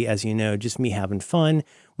usually, as you know, just me having fun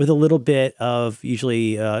with a little bit of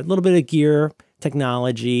gear,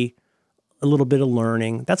 technology, a little bit of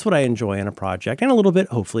learning. That's what I enjoy in a project, and a little bit,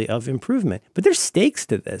 hopefully, of improvement. But there's stakes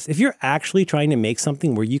to this. If you're actually trying to make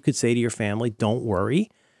something where you could say to your family, don't worry,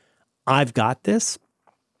 I've got this,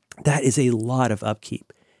 that is a lot of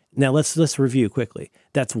upkeep. Now let's review quickly.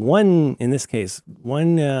 That's one, in this case,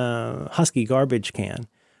 one Husky garbage can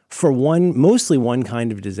for mostly one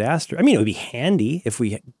kind of disaster. I mean, it would be handy if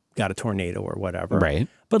we got a tornado or whatever. Right.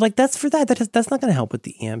 But like that's not going to help with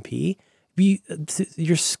the EMP.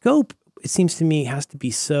 Your scope, it seems to me, has to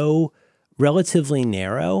be so relatively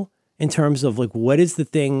narrow in terms of like, what is the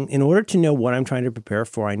thing? In order to know what I'm trying to prepare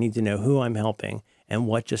for, I need to know who I'm helping and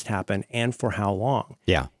what just happened and for how long.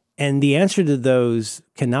 Yeah. And the answer to those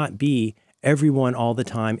cannot be everyone all the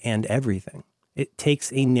time and everything. It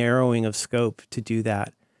takes a narrowing of scope to do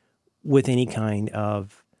that with any kind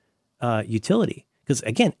of utility. Because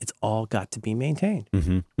again, it's all got to be maintained.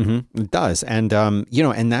 Mm-hmm, mm-hmm. It does. And,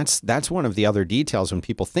 and that's one of the other details when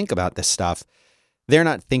people think about this stuff. They're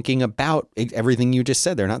not thinking about everything you just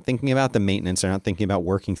said. They're not thinking about the maintenance. They're not thinking about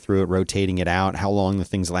working through it, rotating it out, how long the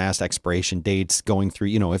things last, expiration dates, going through,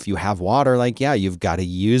 if you have water, you've got to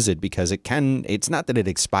use it because it's not that it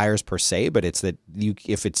expires per se, but it's that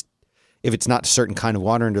if it's not a certain kind of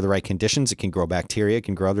water under the right conditions, it can grow bacteria, it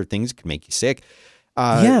can grow other things, it can make you sick.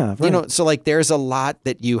 Yeah, right. So there's a lot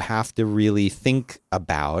that you have to really think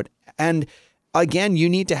about. And again, you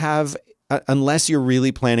need to have, unless you're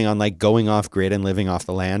really planning on going off grid and living off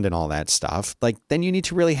the land and all that stuff, then you need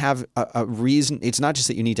to really have a reason. It's not just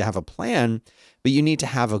that you need to have a plan, but you need to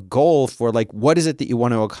have a goal for what is it that you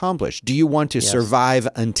want to accomplish? Do you want to survive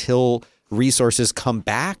until resources come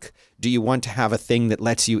back? Do you want to have a thing that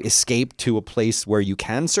lets you escape to a place where you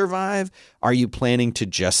can survive? Are you planning to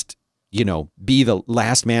just be the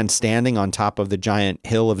last man standing on top of the giant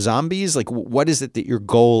hill of zombies? What is it that your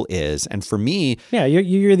goal is? And for me... Yeah,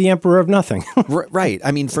 you're the emperor of nothing. Right.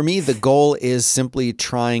 I mean, for me, the goal is simply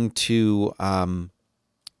trying to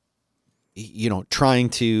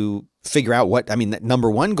figure out the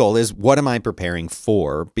number one goal is, what am I preparing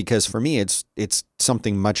for? Because for me, it's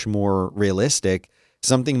something much more realistic,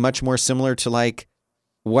 something much more similar to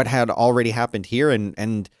what had already happened here.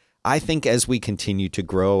 And I think as we continue to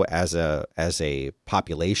grow as a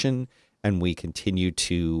population, and we continue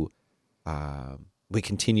to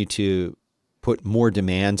put more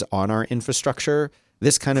demands on our infrastructure,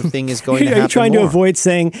 this kind of thing is going to happen. Are you trying more. to avoid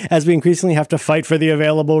saying, as we increasingly have to fight for the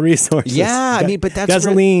available resources? Yeah, but that's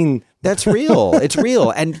gasoline. That's real. It's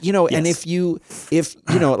real. And and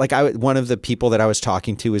one of the people that I was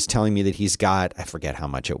talking to was telling me that he's got, I forget how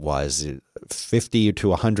much it was, 50 to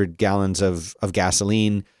 100 gallons of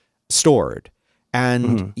gasoline stored.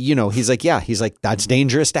 And, he's like, that's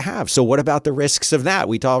dangerous to have. So what about the risks of that?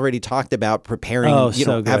 We'd already talked about preparing,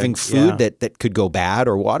 having food that could go bad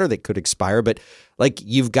or water that could expire. But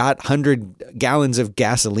you've got 100 gallons of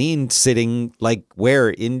gasoline sitting where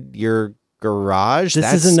in your garage.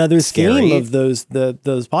 This is another theme of those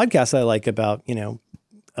podcasts I like about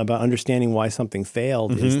understanding why something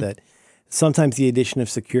failed is that sometimes the addition of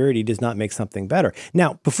security does not make something better.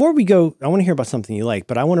 Now, before we go, I want to hear about something you like,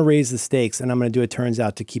 but I want to raise the stakes, and I'm going to do a turns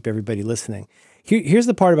out to keep everybody listening. Here's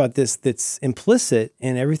the part about this that's implicit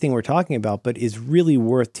in everything we're talking about, but is really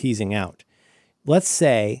worth teasing out. Let's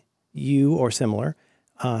say you or similar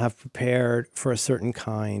have prepared for a certain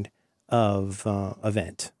kind of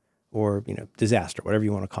event or disaster, whatever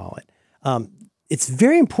you want to call it. It's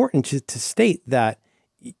very important to state that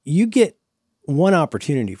you get one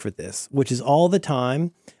opportunity for this, which is all the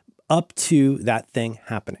time up to that thing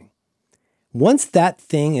happening. Once that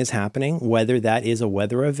thing is happening, whether that is a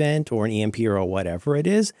weather event or an EMP or whatever it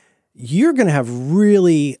is, you're going to have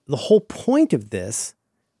the whole point of this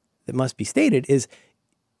that must be stated is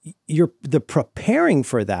the preparing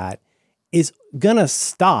for that is going to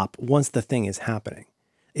stop once the thing is happening.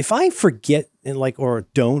 If I forget or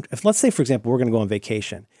don't, let's say, for example, we're going to go on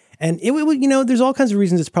vacation and there's all kinds of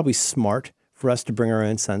reasons it's probably smart for us to bring our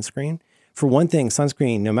own sunscreen. For one thing,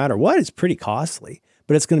 sunscreen, no matter what, is pretty costly,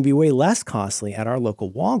 but it's going to be way less costly at our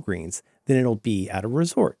local Walgreens than it'll be at a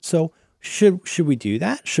resort. So should we do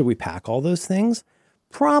that? Should we pack all those things?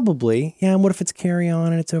 Probably. Yeah. And what if it's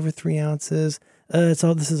carry-on and it's over 3 ounces?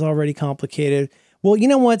 This is already complicated. Well, you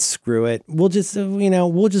know what? Screw it. We'll just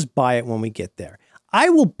buy it when we get there. I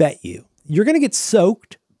will bet you're going to get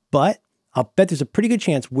soaked, but I'll bet there's a pretty good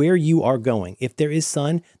chance where you are going, if there is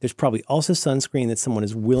sun, there's probably also sunscreen that someone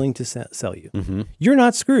is willing to sell you. Mm-hmm. You're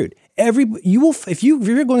not screwed. If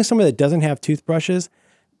you're going somewhere that doesn't have toothbrushes,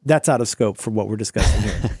 that's out of scope for what we're discussing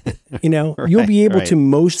here. You'll be able to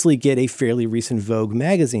mostly get a fairly recent Vogue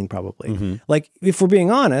magazine, probably. Mm-hmm. If we're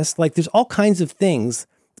being honest, there's all kinds of things,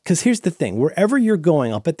 because here's the thing, wherever you're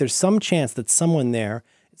going, I'll bet there's some chance that someone there,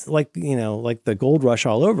 it's like, like the gold rush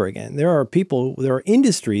all over again. There are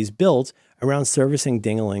industries built around servicing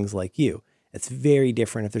ding-a-lings like you. It's very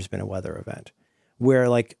different if there's been a weather event where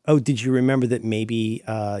like, oh, did you remember that maybe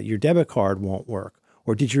your debit card won't work?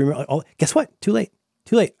 Or did you remember, oh, guess what? Too late.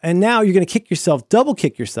 And now you're going to double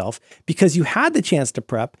kick yourself because you had the chance to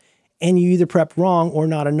prep and you either prepped wrong or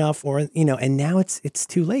not enough or, and now it's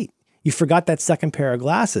too late. You forgot that second pair of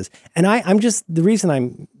glasses. And I'm just, the reason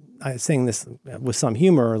I'm saying this with some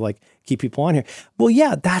humor or like keep people on here. Well,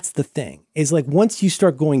 yeah, that's the thing is like, once you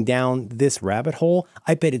start going down this rabbit hole,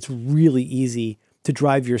 I bet it's really easy to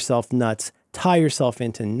drive yourself nuts, tie yourself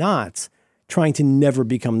into knots, trying to never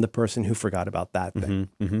become the person who forgot about that thing.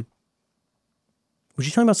 Mm-hmm, mm-hmm. Would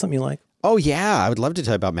you tell me about something you like? Oh, yeah. I would love to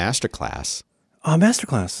tell you about Masterclass.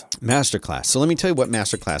 Masterclass. So let me tell you what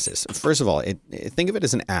Masterclass is. First of all, think of it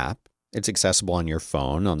as an app. It's accessible on your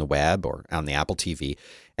phone, on the web, or on the Apple TV.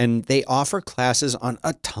 And they offer classes on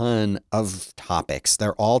a ton of topics.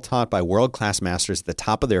 They're all taught by world-class masters at the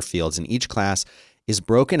top of their fields, and each class is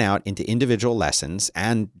broken out into individual lessons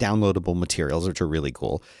and downloadable materials, which are really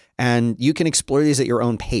cool. And you can explore these at your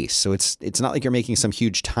own pace. So it's not like you're making some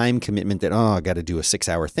huge time commitment that, I got to do a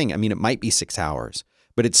 6-hour thing. I mean, it might be 6 hours,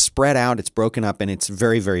 but it's spread out, it's broken up, and it's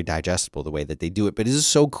very, very digestible the way that they do it. But it is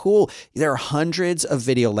so cool. There are hundreds of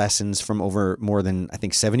video lessons from more than, I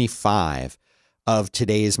think, 75 of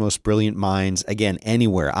today's most brilliant minds. Again,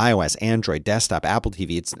 anywhere, iOS, Android, desktop, Apple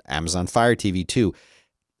TV, it's Amazon Fire TV too.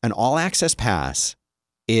 An all-access pass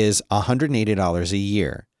is $180 a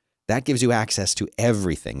year. That gives you access to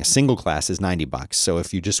everything. A single class is $90. So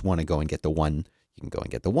if you just want to go and get the one, you can go and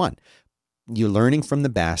get the one. You're learning from the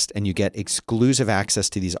best and you get exclusive access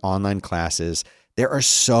to these online classes. There are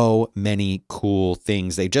so many cool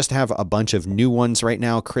things. They just have a bunch of new ones right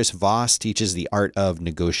now. Chris Voss teaches the art of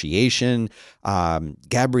negotiation.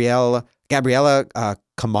 Gabriela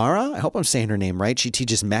Camara, I hope I'm saying her name right. She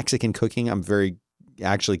teaches Mexican cooking. I'm very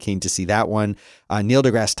actually keen to see that one. Neil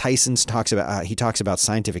deGrasse Tyson talks about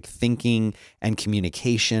scientific thinking and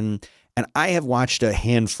communication. And I have watched a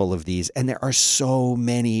handful of these, and there are so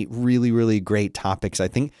many really, really great topics. I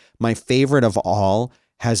think my favorite of all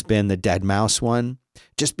has been the Deadmau5 one,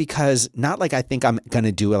 just because not like I think I'm going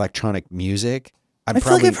to do electronic music. I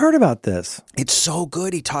feel like I've heard about this. It's so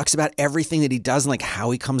good. He talks about everything that he does and like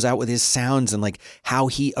how he comes out with his sounds and like how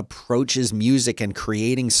he approaches music and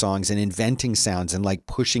creating songs and inventing sounds and like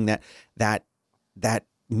pushing that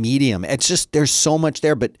medium. It's just, there's so much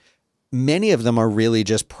there, but many of them are really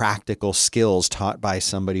just practical skills taught by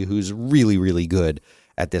somebody who's really, really good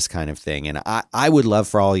at this kind of thing. And I would love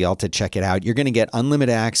for all y'all to check it out. You're going to get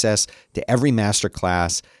unlimited access to every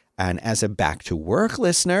masterclass. And as a Back to Work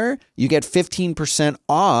listener, you get 15%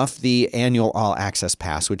 off the annual all access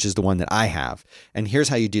pass, which is the one that I have. And here's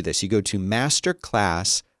how you do this. You go to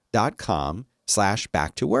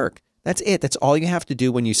masterclass.com/back-to-work. That's it. That's all you have to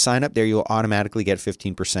do. When you sign up there, you'll automatically get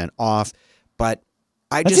 15% off. But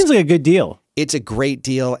that seems like a good deal. It's a great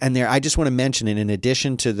deal. And I just want to mention it, in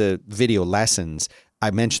addition to the video lessons, I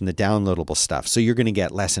mentioned the downloadable stuff. So you're going to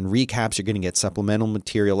get lesson recaps. You're going to get supplemental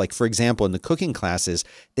material. Like, for example, in the cooking classes,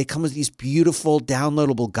 they come with these beautiful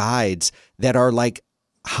downloadable guides that are like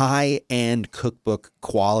high-end cookbook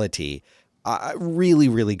quality. Really,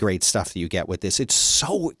 really great stuff that you get with this. It's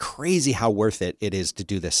so crazy how worth it is to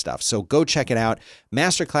do this stuff. So go check it out.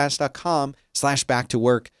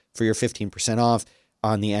 Masterclass.com/back-to-work for your 15% off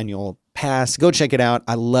on the annual pass. Go check it out.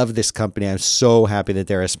 I love this company. I'm so happy that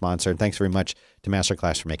they're a sponsor. And thanks very much to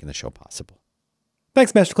Masterclass for making the show possible.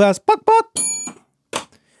 Thanks, Masterclass. Buck.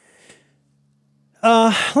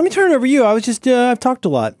 Let me turn it over to you. I've talked a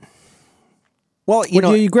lot. Well,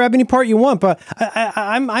 you grab any part you want, but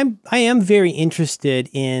I am very interested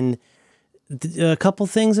in a couple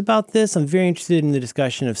things about this. I'm very interested in the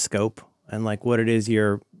discussion of scope and like what it is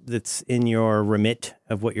that's in your remit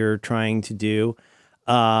of what you're trying to do.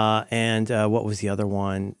 And what was the other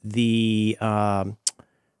one? The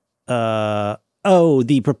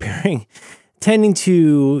preparing, tending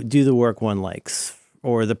to do the work one likes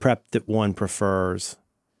or the prep that one prefers,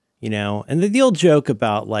 and the old joke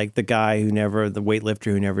about like the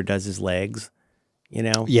weightlifter who never does his legs,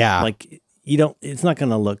 Yeah. Like it's not going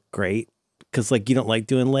to look great because like you don't like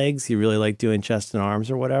doing legs. You really like doing chest and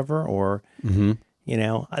arms or whatever, or,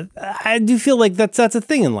 I do feel like that's a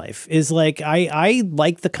thing in life is like, I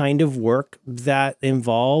like the kind of work that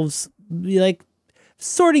involves like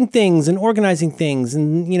sorting things and organizing things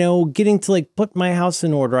and, getting to like put my house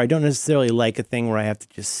in order. I don't necessarily like a thing where I have to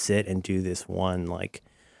just sit and do this one like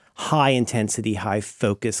high intensity, high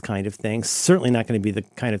focus kind of thing. Certainly not going to be the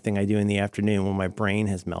kind of thing I do in the afternoon when my brain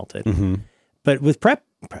has melted. Mm-hmm. But with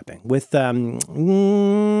prepping, with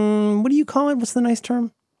what do you call it? What's the nice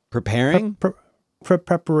term? Preparing?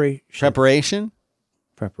 Preparation.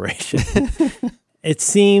 Preparation. It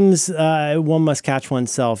seems one must catch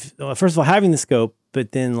oneself. First of all, having the scope,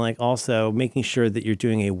 but then like also making sure that you're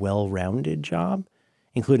doing a well-rounded job,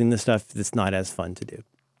 including the stuff that's not as fun to do.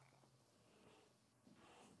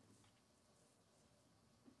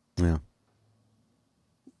 Yeah.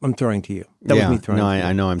 I'm throwing to you. That was me throwing to you.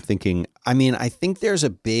 I know. I'm thinking, I mean, I think there's a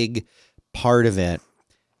big part of it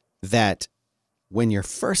that when you're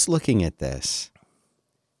first looking at this,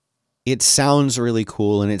 it sounds really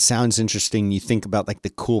cool and it sounds interesting. You think about like the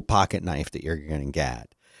cool pocket knife that you're going to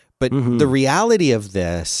get. But the reality of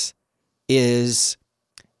this is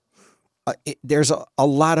there's a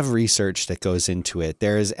lot of research that goes into it.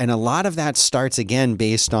 And a lot of that starts again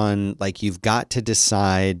based on like you've got to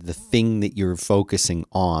decide the thing that you're focusing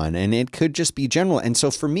on, and it could just be general. And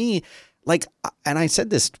so for me, like, and I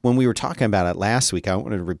said this when we were talking about it last week, I don't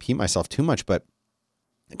want to repeat myself too much, but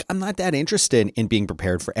I'm not that interested in being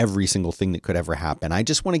prepared for every single thing that could ever happen. I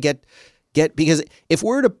just want to get because if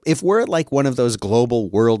we're at like one of those global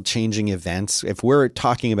world changing events, if we're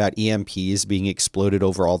talking about EMPs being exploded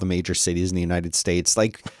over all the major cities in the United States,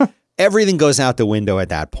 like everything goes out the window at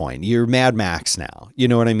that point. You're Mad Max now. You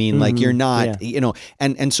know what I mean? Like you're not, you know,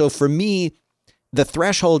 and so for me, the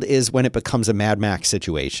threshold is when it becomes a Mad Max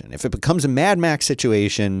situation. If it becomes a Mad Max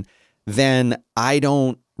situation, then I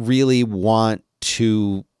don't really want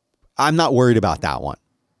to, I'm not worried about that one.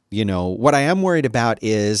 You know, what I am worried about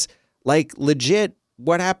is like legit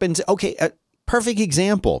what happens. Okay. A perfect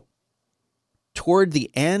example toward the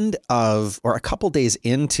end of, or a couple days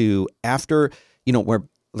into after, you know, where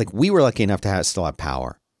like we were lucky enough to still have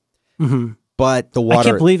power, but the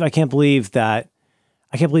water, I can't believe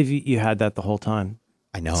you had that the whole time.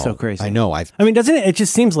 I know. It's so crazy. I know. I mean, doesn't it? It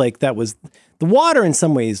just seems like that was the water in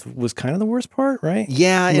some ways was kind of the worst part, right?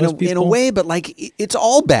 Yeah, in a way, but like it's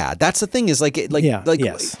all bad. That's the thing is like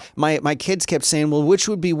yes. My kids kept saying, well, which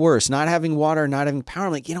would be worse, not having water or not having power?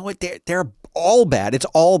 I'm like, you know what? They're all bad. It's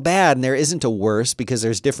all bad, and there isn't a worse because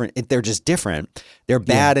they're just different. They're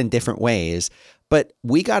bad in different ways. But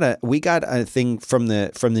we got a thing from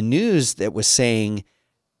the news that was saying,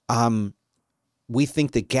 we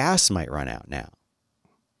think that gas might run out now.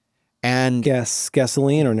 And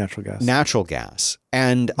gasoline or natural gas? Natural gas.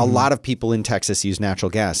 And a lot of people in Texas use natural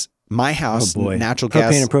gas. My house, natural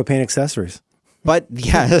gas. Propane and propane accessories. But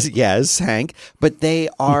yes, Hank. But they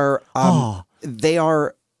are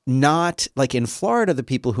not like in Florida, the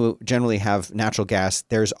people who generally have natural gas,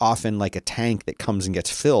 there's often like a tank that comes and gets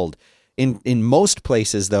filled. In most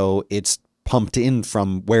places, though, it's pumped in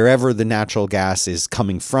from wherever the natural gas is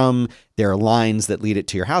coming from. There are lines that lead it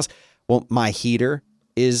to your house. Well, my heater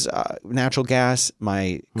is natural gas.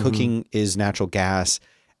 My cooking is natural gas,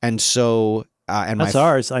 and so and that's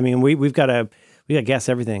ours. I mean, we got gas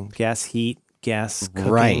everything, gas heat, gas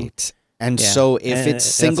cooking. Right. And so if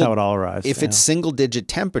it's that's how it all arrives. If it's single digit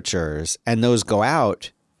temperatures and those go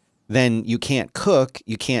out, then you can't cook,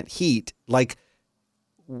 you can't heat. Like,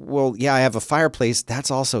 well, yeah, I have a fireplace.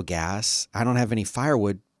 That's also gas. I don't have any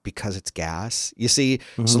firewood because it's gas. You see?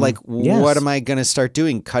 So like, what am I going to start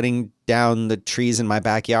doing? Cutting down the trees in my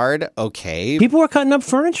backyard? Okay. People are cutting up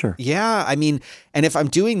furniture. Yeah. I mean, and if I'm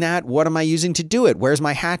doing that, what am I using to do it? Where's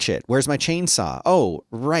my hatchet? Where's my chainsaw? Oh,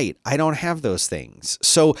 right. I don't have those things.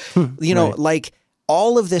 So, you know, like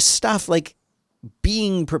all of this stuff, like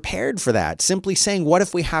being prepared for that, simply saying, what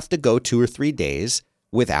if we have to go 2 or 3 days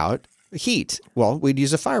without heat? Well, we'd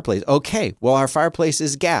use a fireplace. Okay. Well, our fireplace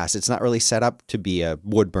is gas. It's not really set up to be a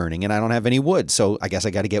wood burning, and I don't have any wood. So I guess I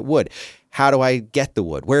got to get wood. How do I get the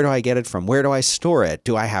wood? Where do I get it from? Where do I store it?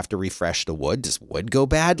 Do I have to refresh the wood? Does wood go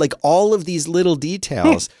bad? Like all of these little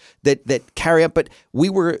details that carry up.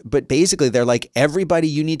 But basically they're like, everybody,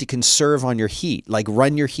 you need to conserve on your heat. Like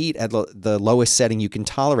run your heat at the lowest setting you can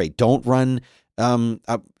tolerate. Don't run,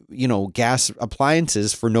 gas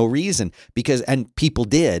appliances for no reason and people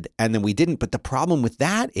did, and then we didn't. But the problem with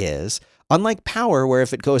that is, unlike power, where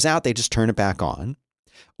if it goes out, they just turn it back on,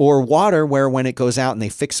 or water, where when it goes out and they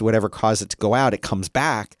fix whatever caused it to go out, it comes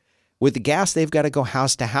back. With the gas, they've got to go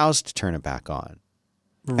house to house to turn it back on.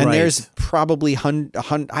 Right. And there's probably I don't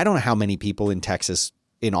know how many people in Texas,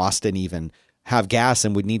 in Austin even, have gas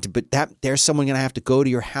and would need to, but there's someone going to have to go to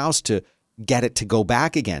your house to get it to go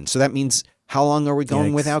back again. So that means, how long are we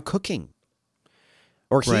going without cooking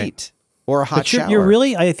or heat or a hot shower?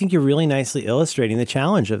 I think you're really nicely illustrating the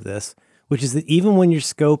challenge of this, which is that even when your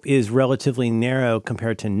scope is relatively narrow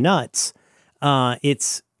compared to nuts,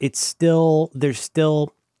 it's there's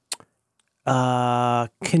still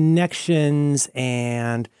connections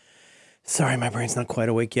and sorry, my brain's not quite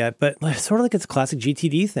awake yet, but sort of like it's a classic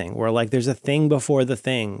GTD thing where like there's a thing before the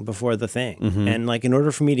thing before the thing. Mm-hmm. And like in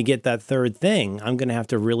order for me to get that third thing, I'm going to have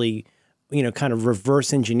to really, kind of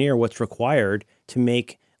reverse engineer what's required to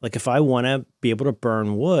make, like if I want to be able to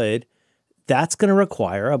burn wood, that's going to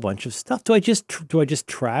require a bunch of stuff. Do I just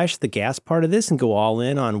trash the gas part of this and go all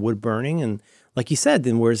in on wood burning? And like you said,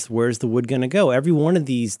 then where's the wood going to go? Every one of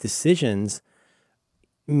these decisions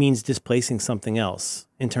means displacing something else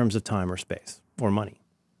in terms of time or space or money.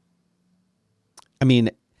 I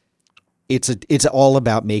mean, it's all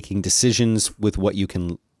about making decisions with what you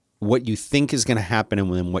think is going to happen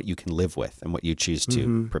and then what you can live with and what you choose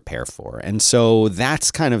to prepare for. And so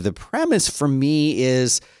that's kind of the premise for me,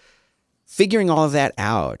 is figuring all of that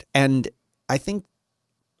out. And I think,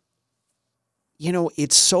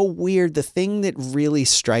 it's so weird. The thing that really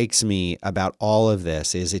strikes me about all of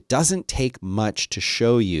this is it doesn't take much to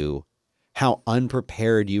show you how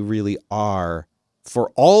unprepared you really are for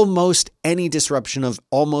almost any disruption of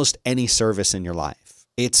almost any service in your life.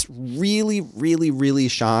 It's really, really, really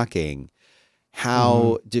shocking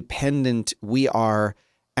how dependent we are.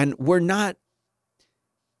 And we're not,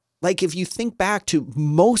 like, if you think back to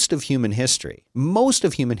most of human history,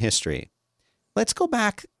 let's go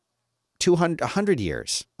back 100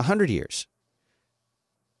 years.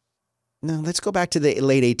 No, let's go back to the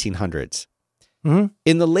late 1800s. Mm-hmm.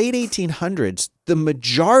 In the late 1800s, the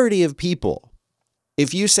majority of people,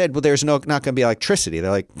 if you said, well, there's not going to be electricity,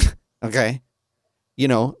 they're like, okay.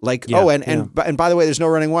 And by the way, there's no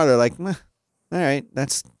running water. They're like, all right,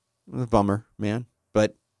 that's a bummer, man.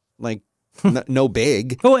 But like, no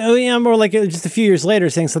big. Oh, yeah, more like just a few years later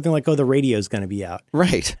saying something like, oh, the radio's going to be out.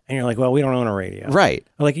 Right. And you're like, well, we don't own a radio. Right.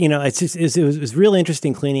 Like, it's just, it was really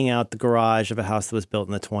interesting cleaning out the garage of a house that was built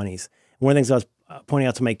in the 20s. One of the things I was pointing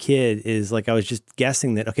out to my kid is like, I was just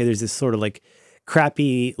guessing that, okay, there's this sort of like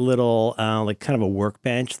crappy little, like kind of a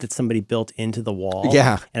workbench that somebody built into the wall.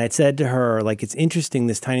 Yeah. And I'd said to her, like, it's interesting,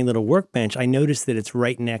 this tiny little workbench. I noticed that it's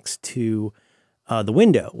right next to the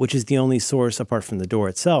window, which is the only source, apart from the door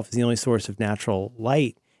itself, is the only source of natural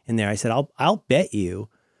light in there. I said, I'll bet you.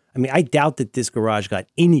 I mean, I doubt that this garage got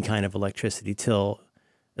any kind of electricity till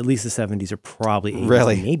at least the 70s or probably 80s,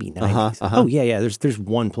 really? Maybe 90s. Oh, yeah. There's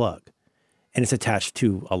one plug, and it's attached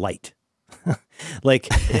to a light, like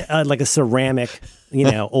a ceramic,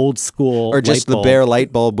 old school, or just the bare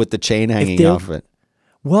light bulb with the chain hanging off it.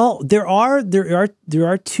 Well, there are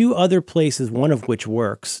two other places, one of which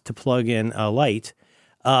works to plug in a light,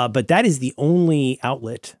 but that is the only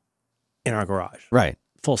outlet in our garage. Right.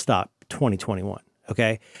 Full stop. 2021.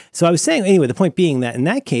 Okay. So I was saying, anyway, the point being that in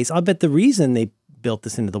that case, I'll bet the reason they built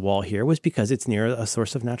this into the wall here was because it's near a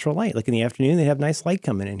source of natural light. Like in the afternoon, they have nice light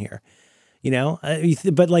coming in here.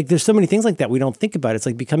 But like there's so many things like that we don't think about. It's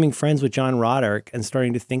like becoming friends with John Roderick and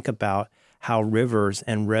starting to think about how rivers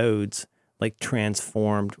and roads like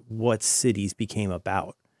transformed what cities became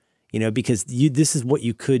about, because this is what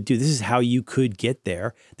you could do. This is how you could get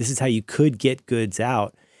there. This is how you could get goods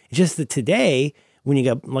out. It's just that today, when you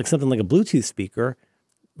got like something like a Bluetooth speaker,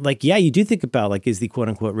 like, yeah, you do think about like, is the quote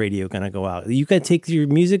unquote radio going to go out? You can take your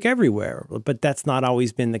music everywhere, but that's not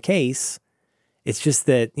always been the case. It's just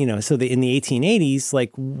that, so in the 1880s,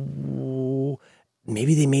 like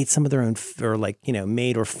maybe they made some of their own, or like,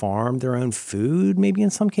 made or farmed their own food, maybe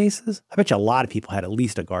in some cases. I bet you a lot of people had at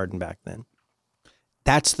least a garden back then.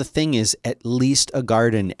 That's the thing, is at least a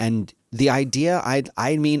garden. And the idea,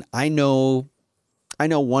 I mean, I know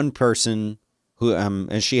one person who,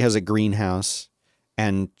 and she has a greenhouse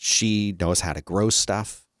and she knows how to grow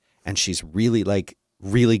stuff, and she's really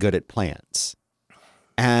good at plants.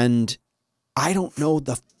 And I don't know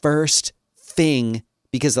the first thing,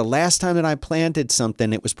 because the last time that I planted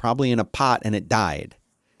something, it was probably in a pot and it died.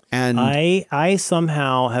 And I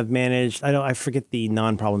somehow have managed, I forget the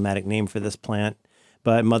non-problematic name for this plant,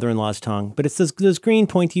 but mother-in-law's tongue, but it's those green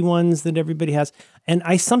pointy ones that everybody has. And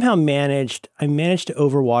I somehow managed to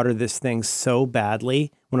overwater this thing so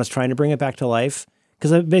badly when I was trying to bring it back to life.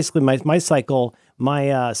 Because basically my cycle,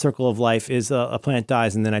 my circle of life is a plant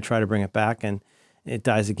dies and then I try to bring it back and it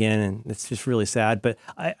dies again, and it's just really sad. But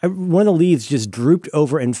one of the leaves just drooped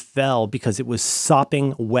over and fell because it was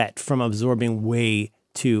sopping wet from absorbing way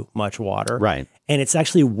too much water. Right. And it's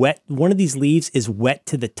actually wet. One of these leaves is wet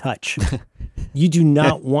to the touch. You do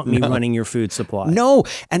not want me running your food supply. No.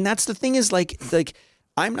 And that's the thing, is like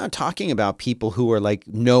I'm not talking about people who are like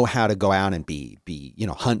know how to go out and be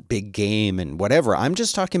hunt big game and whatever. I'm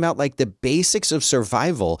just talking about like the basics of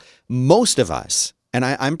survival. Most of us, and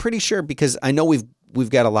I'm pretty sure, because I know we've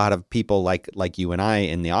got a lot of people like you and I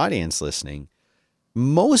in the audience listening.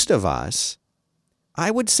 Most of us,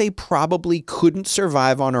 I would say, probably couldn't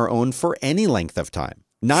survive on our own for any length of time,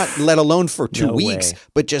 not let alone for 2 No weeks, way.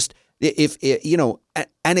 but just if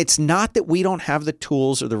and it's not that we don't have the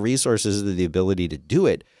tools or the resources or the ability to do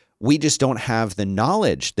it. We just don't have the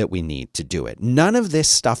knowledge that we need to do it. None of this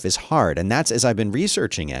stuff is hard. And that's, as I've been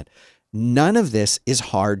researching it, none of this is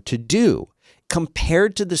hard to do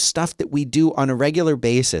compared to the stuff that we do on a regular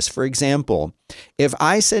basis. For example, if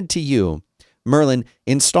I said to you, Merlin,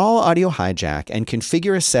 install Audio Hijack and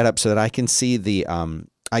configure a setup so that I can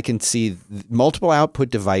see multiple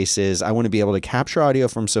output devices. I want to be able to capture audio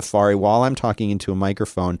from Safari while I'm talking into a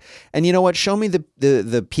microphone. And you know what? Show me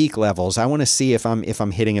the peak levels. I want to see if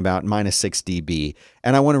I'm hitting about -6 dB.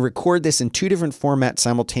 And I want to record this in 2 different formats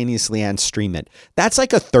simultaneously and stream it. That's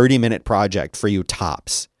like a 30-minute project for you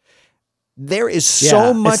tops. There is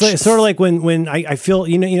so much. It's sort of like when I feel,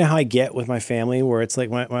 you know how I get with my family, where it's like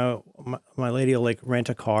my lady will like rent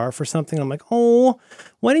a car for something. I'm like, oh,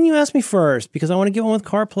 why didn't you ask me first? Because I want to get one with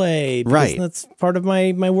CarPlay. Because Right. that's part of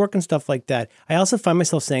my work and stuff like that. I also find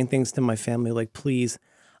myself saying things to my family like, please,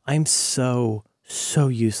 I'm so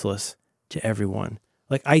useless to everyone.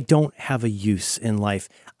 Like, I don't have a use in life.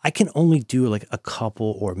 I can only do like a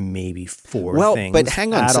couple or maybe 4 things. But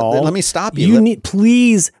hang on. at So all. let me stop you.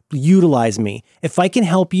 Please utilize me. If I can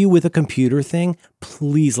help you with a computer thing,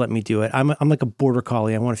 please let me do it. I'm like a border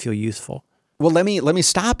collie. I want to feel useful. Well, let me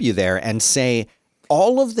stop you there and say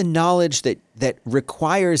all of the knowledge that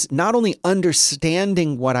requires not only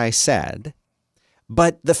understanding what I said,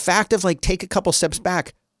 but the fact of like, take a couple steps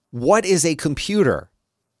back. What is a computer?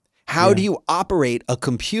 How do you operate a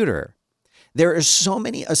computer? There are so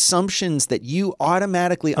many assumptions that you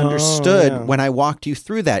automatically understood when I walked you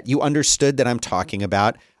through that. You understood that I'm talking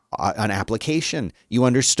about an application. You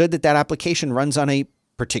understood that application runs on a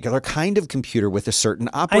particular kind of computer with a certain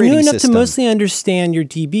operating I knew enough system. to mostly understand your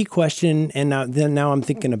DB question, and now I'm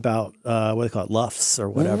thinking about what they call it, LUFS or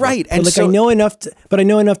whatever. Right, and I know enough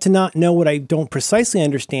to not know what I don't precisely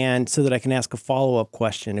understand, so that I can ask a follow-up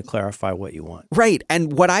question to clarify what you want. Right,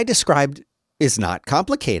 and what I described is not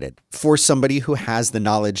complicated for somebody who has the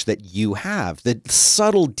knowledge that you have. The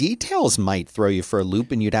subtle details might throw you for a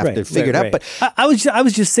loop, and you'd have to figure it out. But I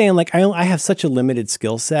was just saying, like, I have such a limited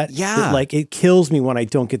skill set. Yeah. That, like, it kills me when I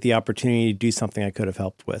don't get the opportunity to do something I could have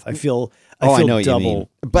helped with. I feel I know what you mean.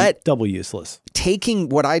 But double useless. Taking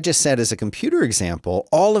what I just said as a computer example,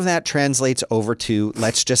 all of that translates over to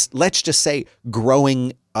let's just say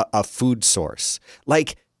growing a food source.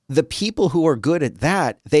 Like, the people who are good at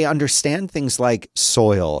that, they understand things like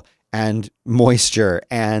soil and moisture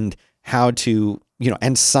and how to,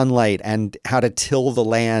 and sunlight and how to till the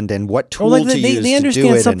land and what tool to use to do it. They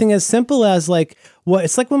understand something as simple as like,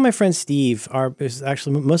 it's like when my friend Steve, is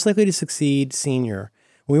actually most likely to succeed senior,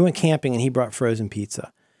 we went camping and he brought frozen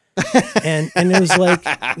pizza. and it was like,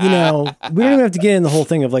 we don't even have to get in the whole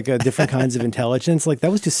thing of like different kinds of intelligence. Like,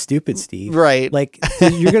 that was just stupid, Steve. Right. Like,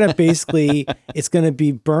 you're going to basically, it's going to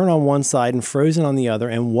be burned on one side and frozen on the other.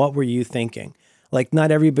 And what were you thinking? Like,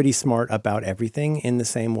 not everybody's smart about everything in the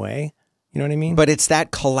same way. You know what I mean? But it's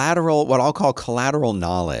that collateral, what I'll call collateral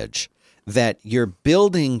knowledge, that you're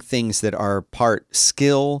building things that are part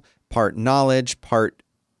skill, part knowledge, part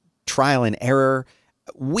trial and error.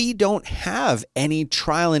 We don't have any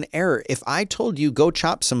trial and error. If I told you go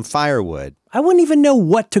chop some firewood, I wouldn't even know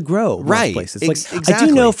what to grow. Right. Most places. Like, Exactly. I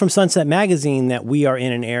do know from Sunset Magazine that we are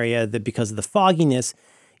in an area that, because of the fogginess,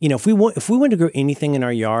 if we want to grow anything in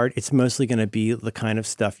our yard, it's mostly going to be the kind of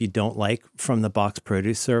stuff you don't like from the box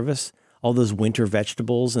produce service. All those winter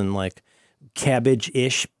vegetables and like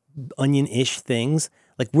cabbage-ish, onion-ish things.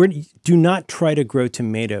 Like, do not try to grow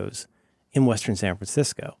tomatoes in Western San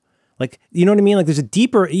Francisco. Like, you know what I mean? Like, there's a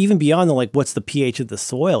deeper, even beyond the, like, what's the pH of the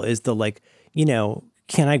soil, is the, like,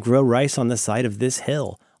 can I grow rice on the side of this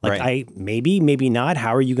hill? Like, Right. maybe not.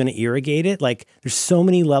 How are you going to irrigate it? Like, there's so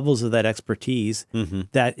many levels of that expertise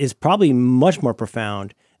that is probably much more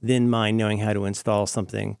profound than mine knowing how to install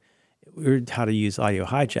something or how to use Audio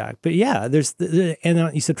Hijack. But yeah,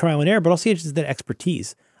 and you said trial and error, but also it's just that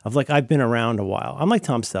expertise of like, I've been around a while. I'm like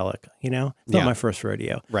Tom Selleck, it's not my first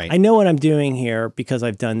rodeo. Right. I know what I'm doing here because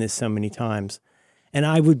I've done this so many times. And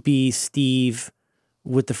I would be Steve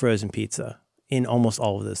with the frozen pizza in almost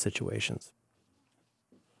all of those situations.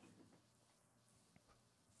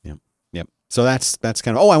 Yep. So that's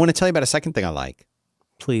kind of, I want to tell you about a second thing I like.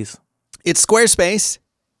 Please. It's Squarespace.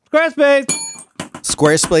 Squarespace!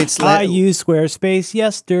 Squarespace. I used Squarespace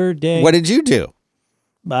yesterday. What did you do?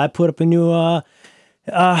 I put up a new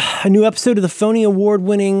episode of the Phony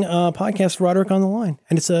Award-winning podcast Roderick on the Line,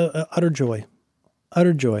 and it's a utter joy.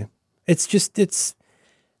 utter joy. It's just,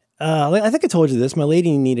 I think I told you this. My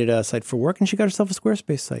lady needed a site for work and she got herself a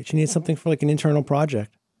Squarespace site. She needed something for like an internal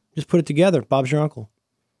project. Just put it together. Bob's your uncle.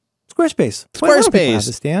 Squarespace. Why don't people have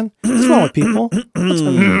this, Dan? What's wrong with people?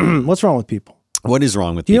 What's wrong with people? What is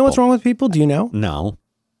wrong with Do you people? know what's wrong with people? Do you know? No.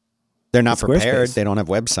 They're not prepared. Squarespace. They don't have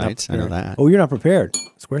websites. I know that. Oh, you're not prepared.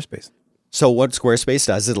 Squarespace. So what Squarespace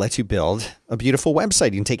does is it lets you build a beautiful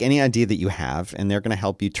website. You can take any idea that you have, and they're going to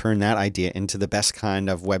help you turn that idea into the best kind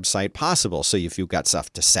of website possible. So if you've got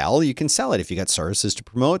stuff to sell, you can sell it. If you've got services to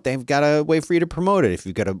promote, they've got a way for you to promote it. If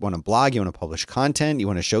you've got want to blog, you want to publish content, you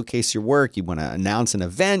want to showcase your work, you want to announce an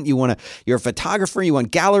event, you're a photographer, you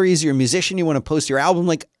want galleries, you're a musician, you want to post your album,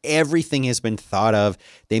 like everything has been thought of.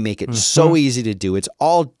 They make it so easy to do. It's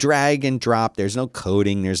all drag and drop. There's no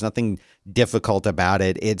coding. There's nothing difficult about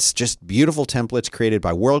it. It's just beautiful templates created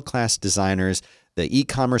by world-class designers, the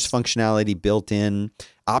e-commerce functionality built in,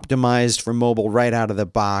 optimized for mobile right out of the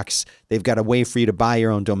box. They've got a way for you to buy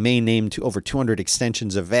your own domain name, to over 200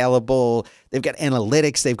 extensions available. They've got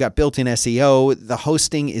analytics. They've got built-in SEO. The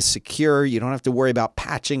hosting is secure. You don't have to worry about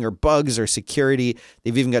patching or bugs or security.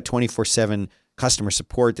 They've even got 24/7 customer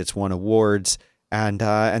support that's won awards. And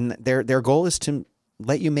their goal is to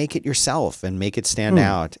let you make it yourself and make it stand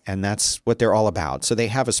out. And that's what they're all about. So they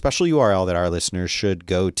have a special URL that our listeners should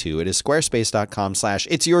go to. It is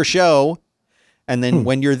squarespace.com/itsYourShow. And then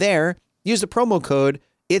when you're there, use the promo code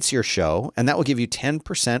itsYourShow, and that will give you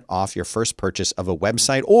 10% off your first purchase of a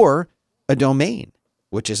website or a domain,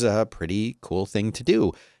 which is a pretty cool thing to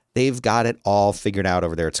do. They've got it all figured out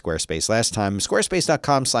over there at Squarespace. Last time,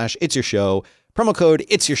 squarespace.com/itsYourShow, promo code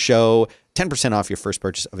itsYourShow, 10% off your first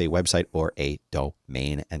purchase of a website or a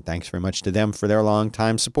domain. And thanks very much to them for their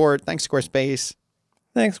long-time support. Thanks, Squarespace.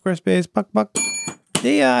 Thanks, Squarespace. Buck.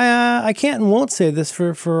 I can't and won't say this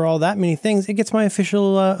for all that many things. It gets my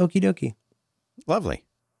official okie dokie. Lovely.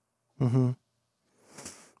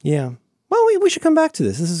 Yeah. Well, we should come back to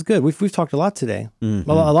this. This is good. We've talked a lot today.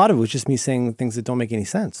 Well, a lot of it was just me saying things that don't make any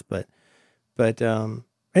sense. But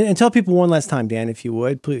and tell people one last time, Dan, if you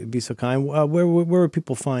would, please be so kind. Where would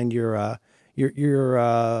people find your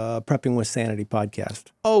Prepping with Sanity podcast?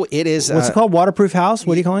 Oh, it is. What's it called? Waterproof House?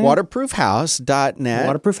 What are you calling it? Waterproofhouse.net.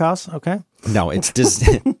 Waterproof House. Okay. No, it's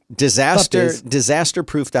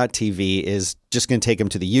disasterproof.tv is just going to take them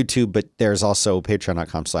to the YouTube, but there's also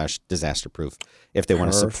patreon.com/disasterproof if they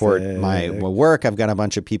want to support my work. I've got a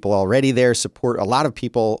bunch of people already there, a lot of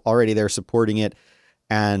people already there supporting it.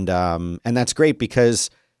 And that's great because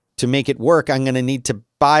to make it work, I'm going to need to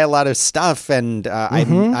buy a lot of stuff. And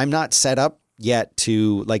I'm not set up yet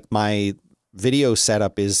to, like, my video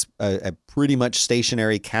setup is a pretty much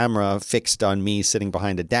stationary camera fixed on me sitting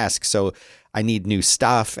behind a desk. So I need new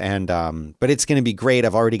stuff. And but it's going to be great.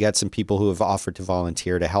 I've already got some people who have offered to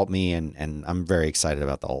volunteer to help me. And I'm very excited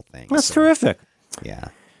about the whole thing. That's terrific. Yeah.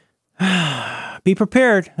 Be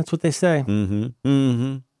prepared. That's what they say.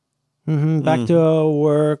 Back to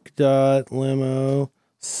work.limo/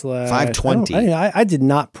 520. I did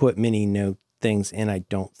not put many note things in, I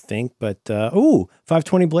don't think, but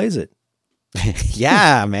 520 blaze it.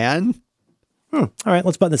 Yeah, man. All right,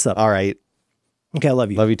 let's button this up. All right. Okay, I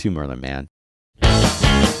love you. Love you too, Merlin, man.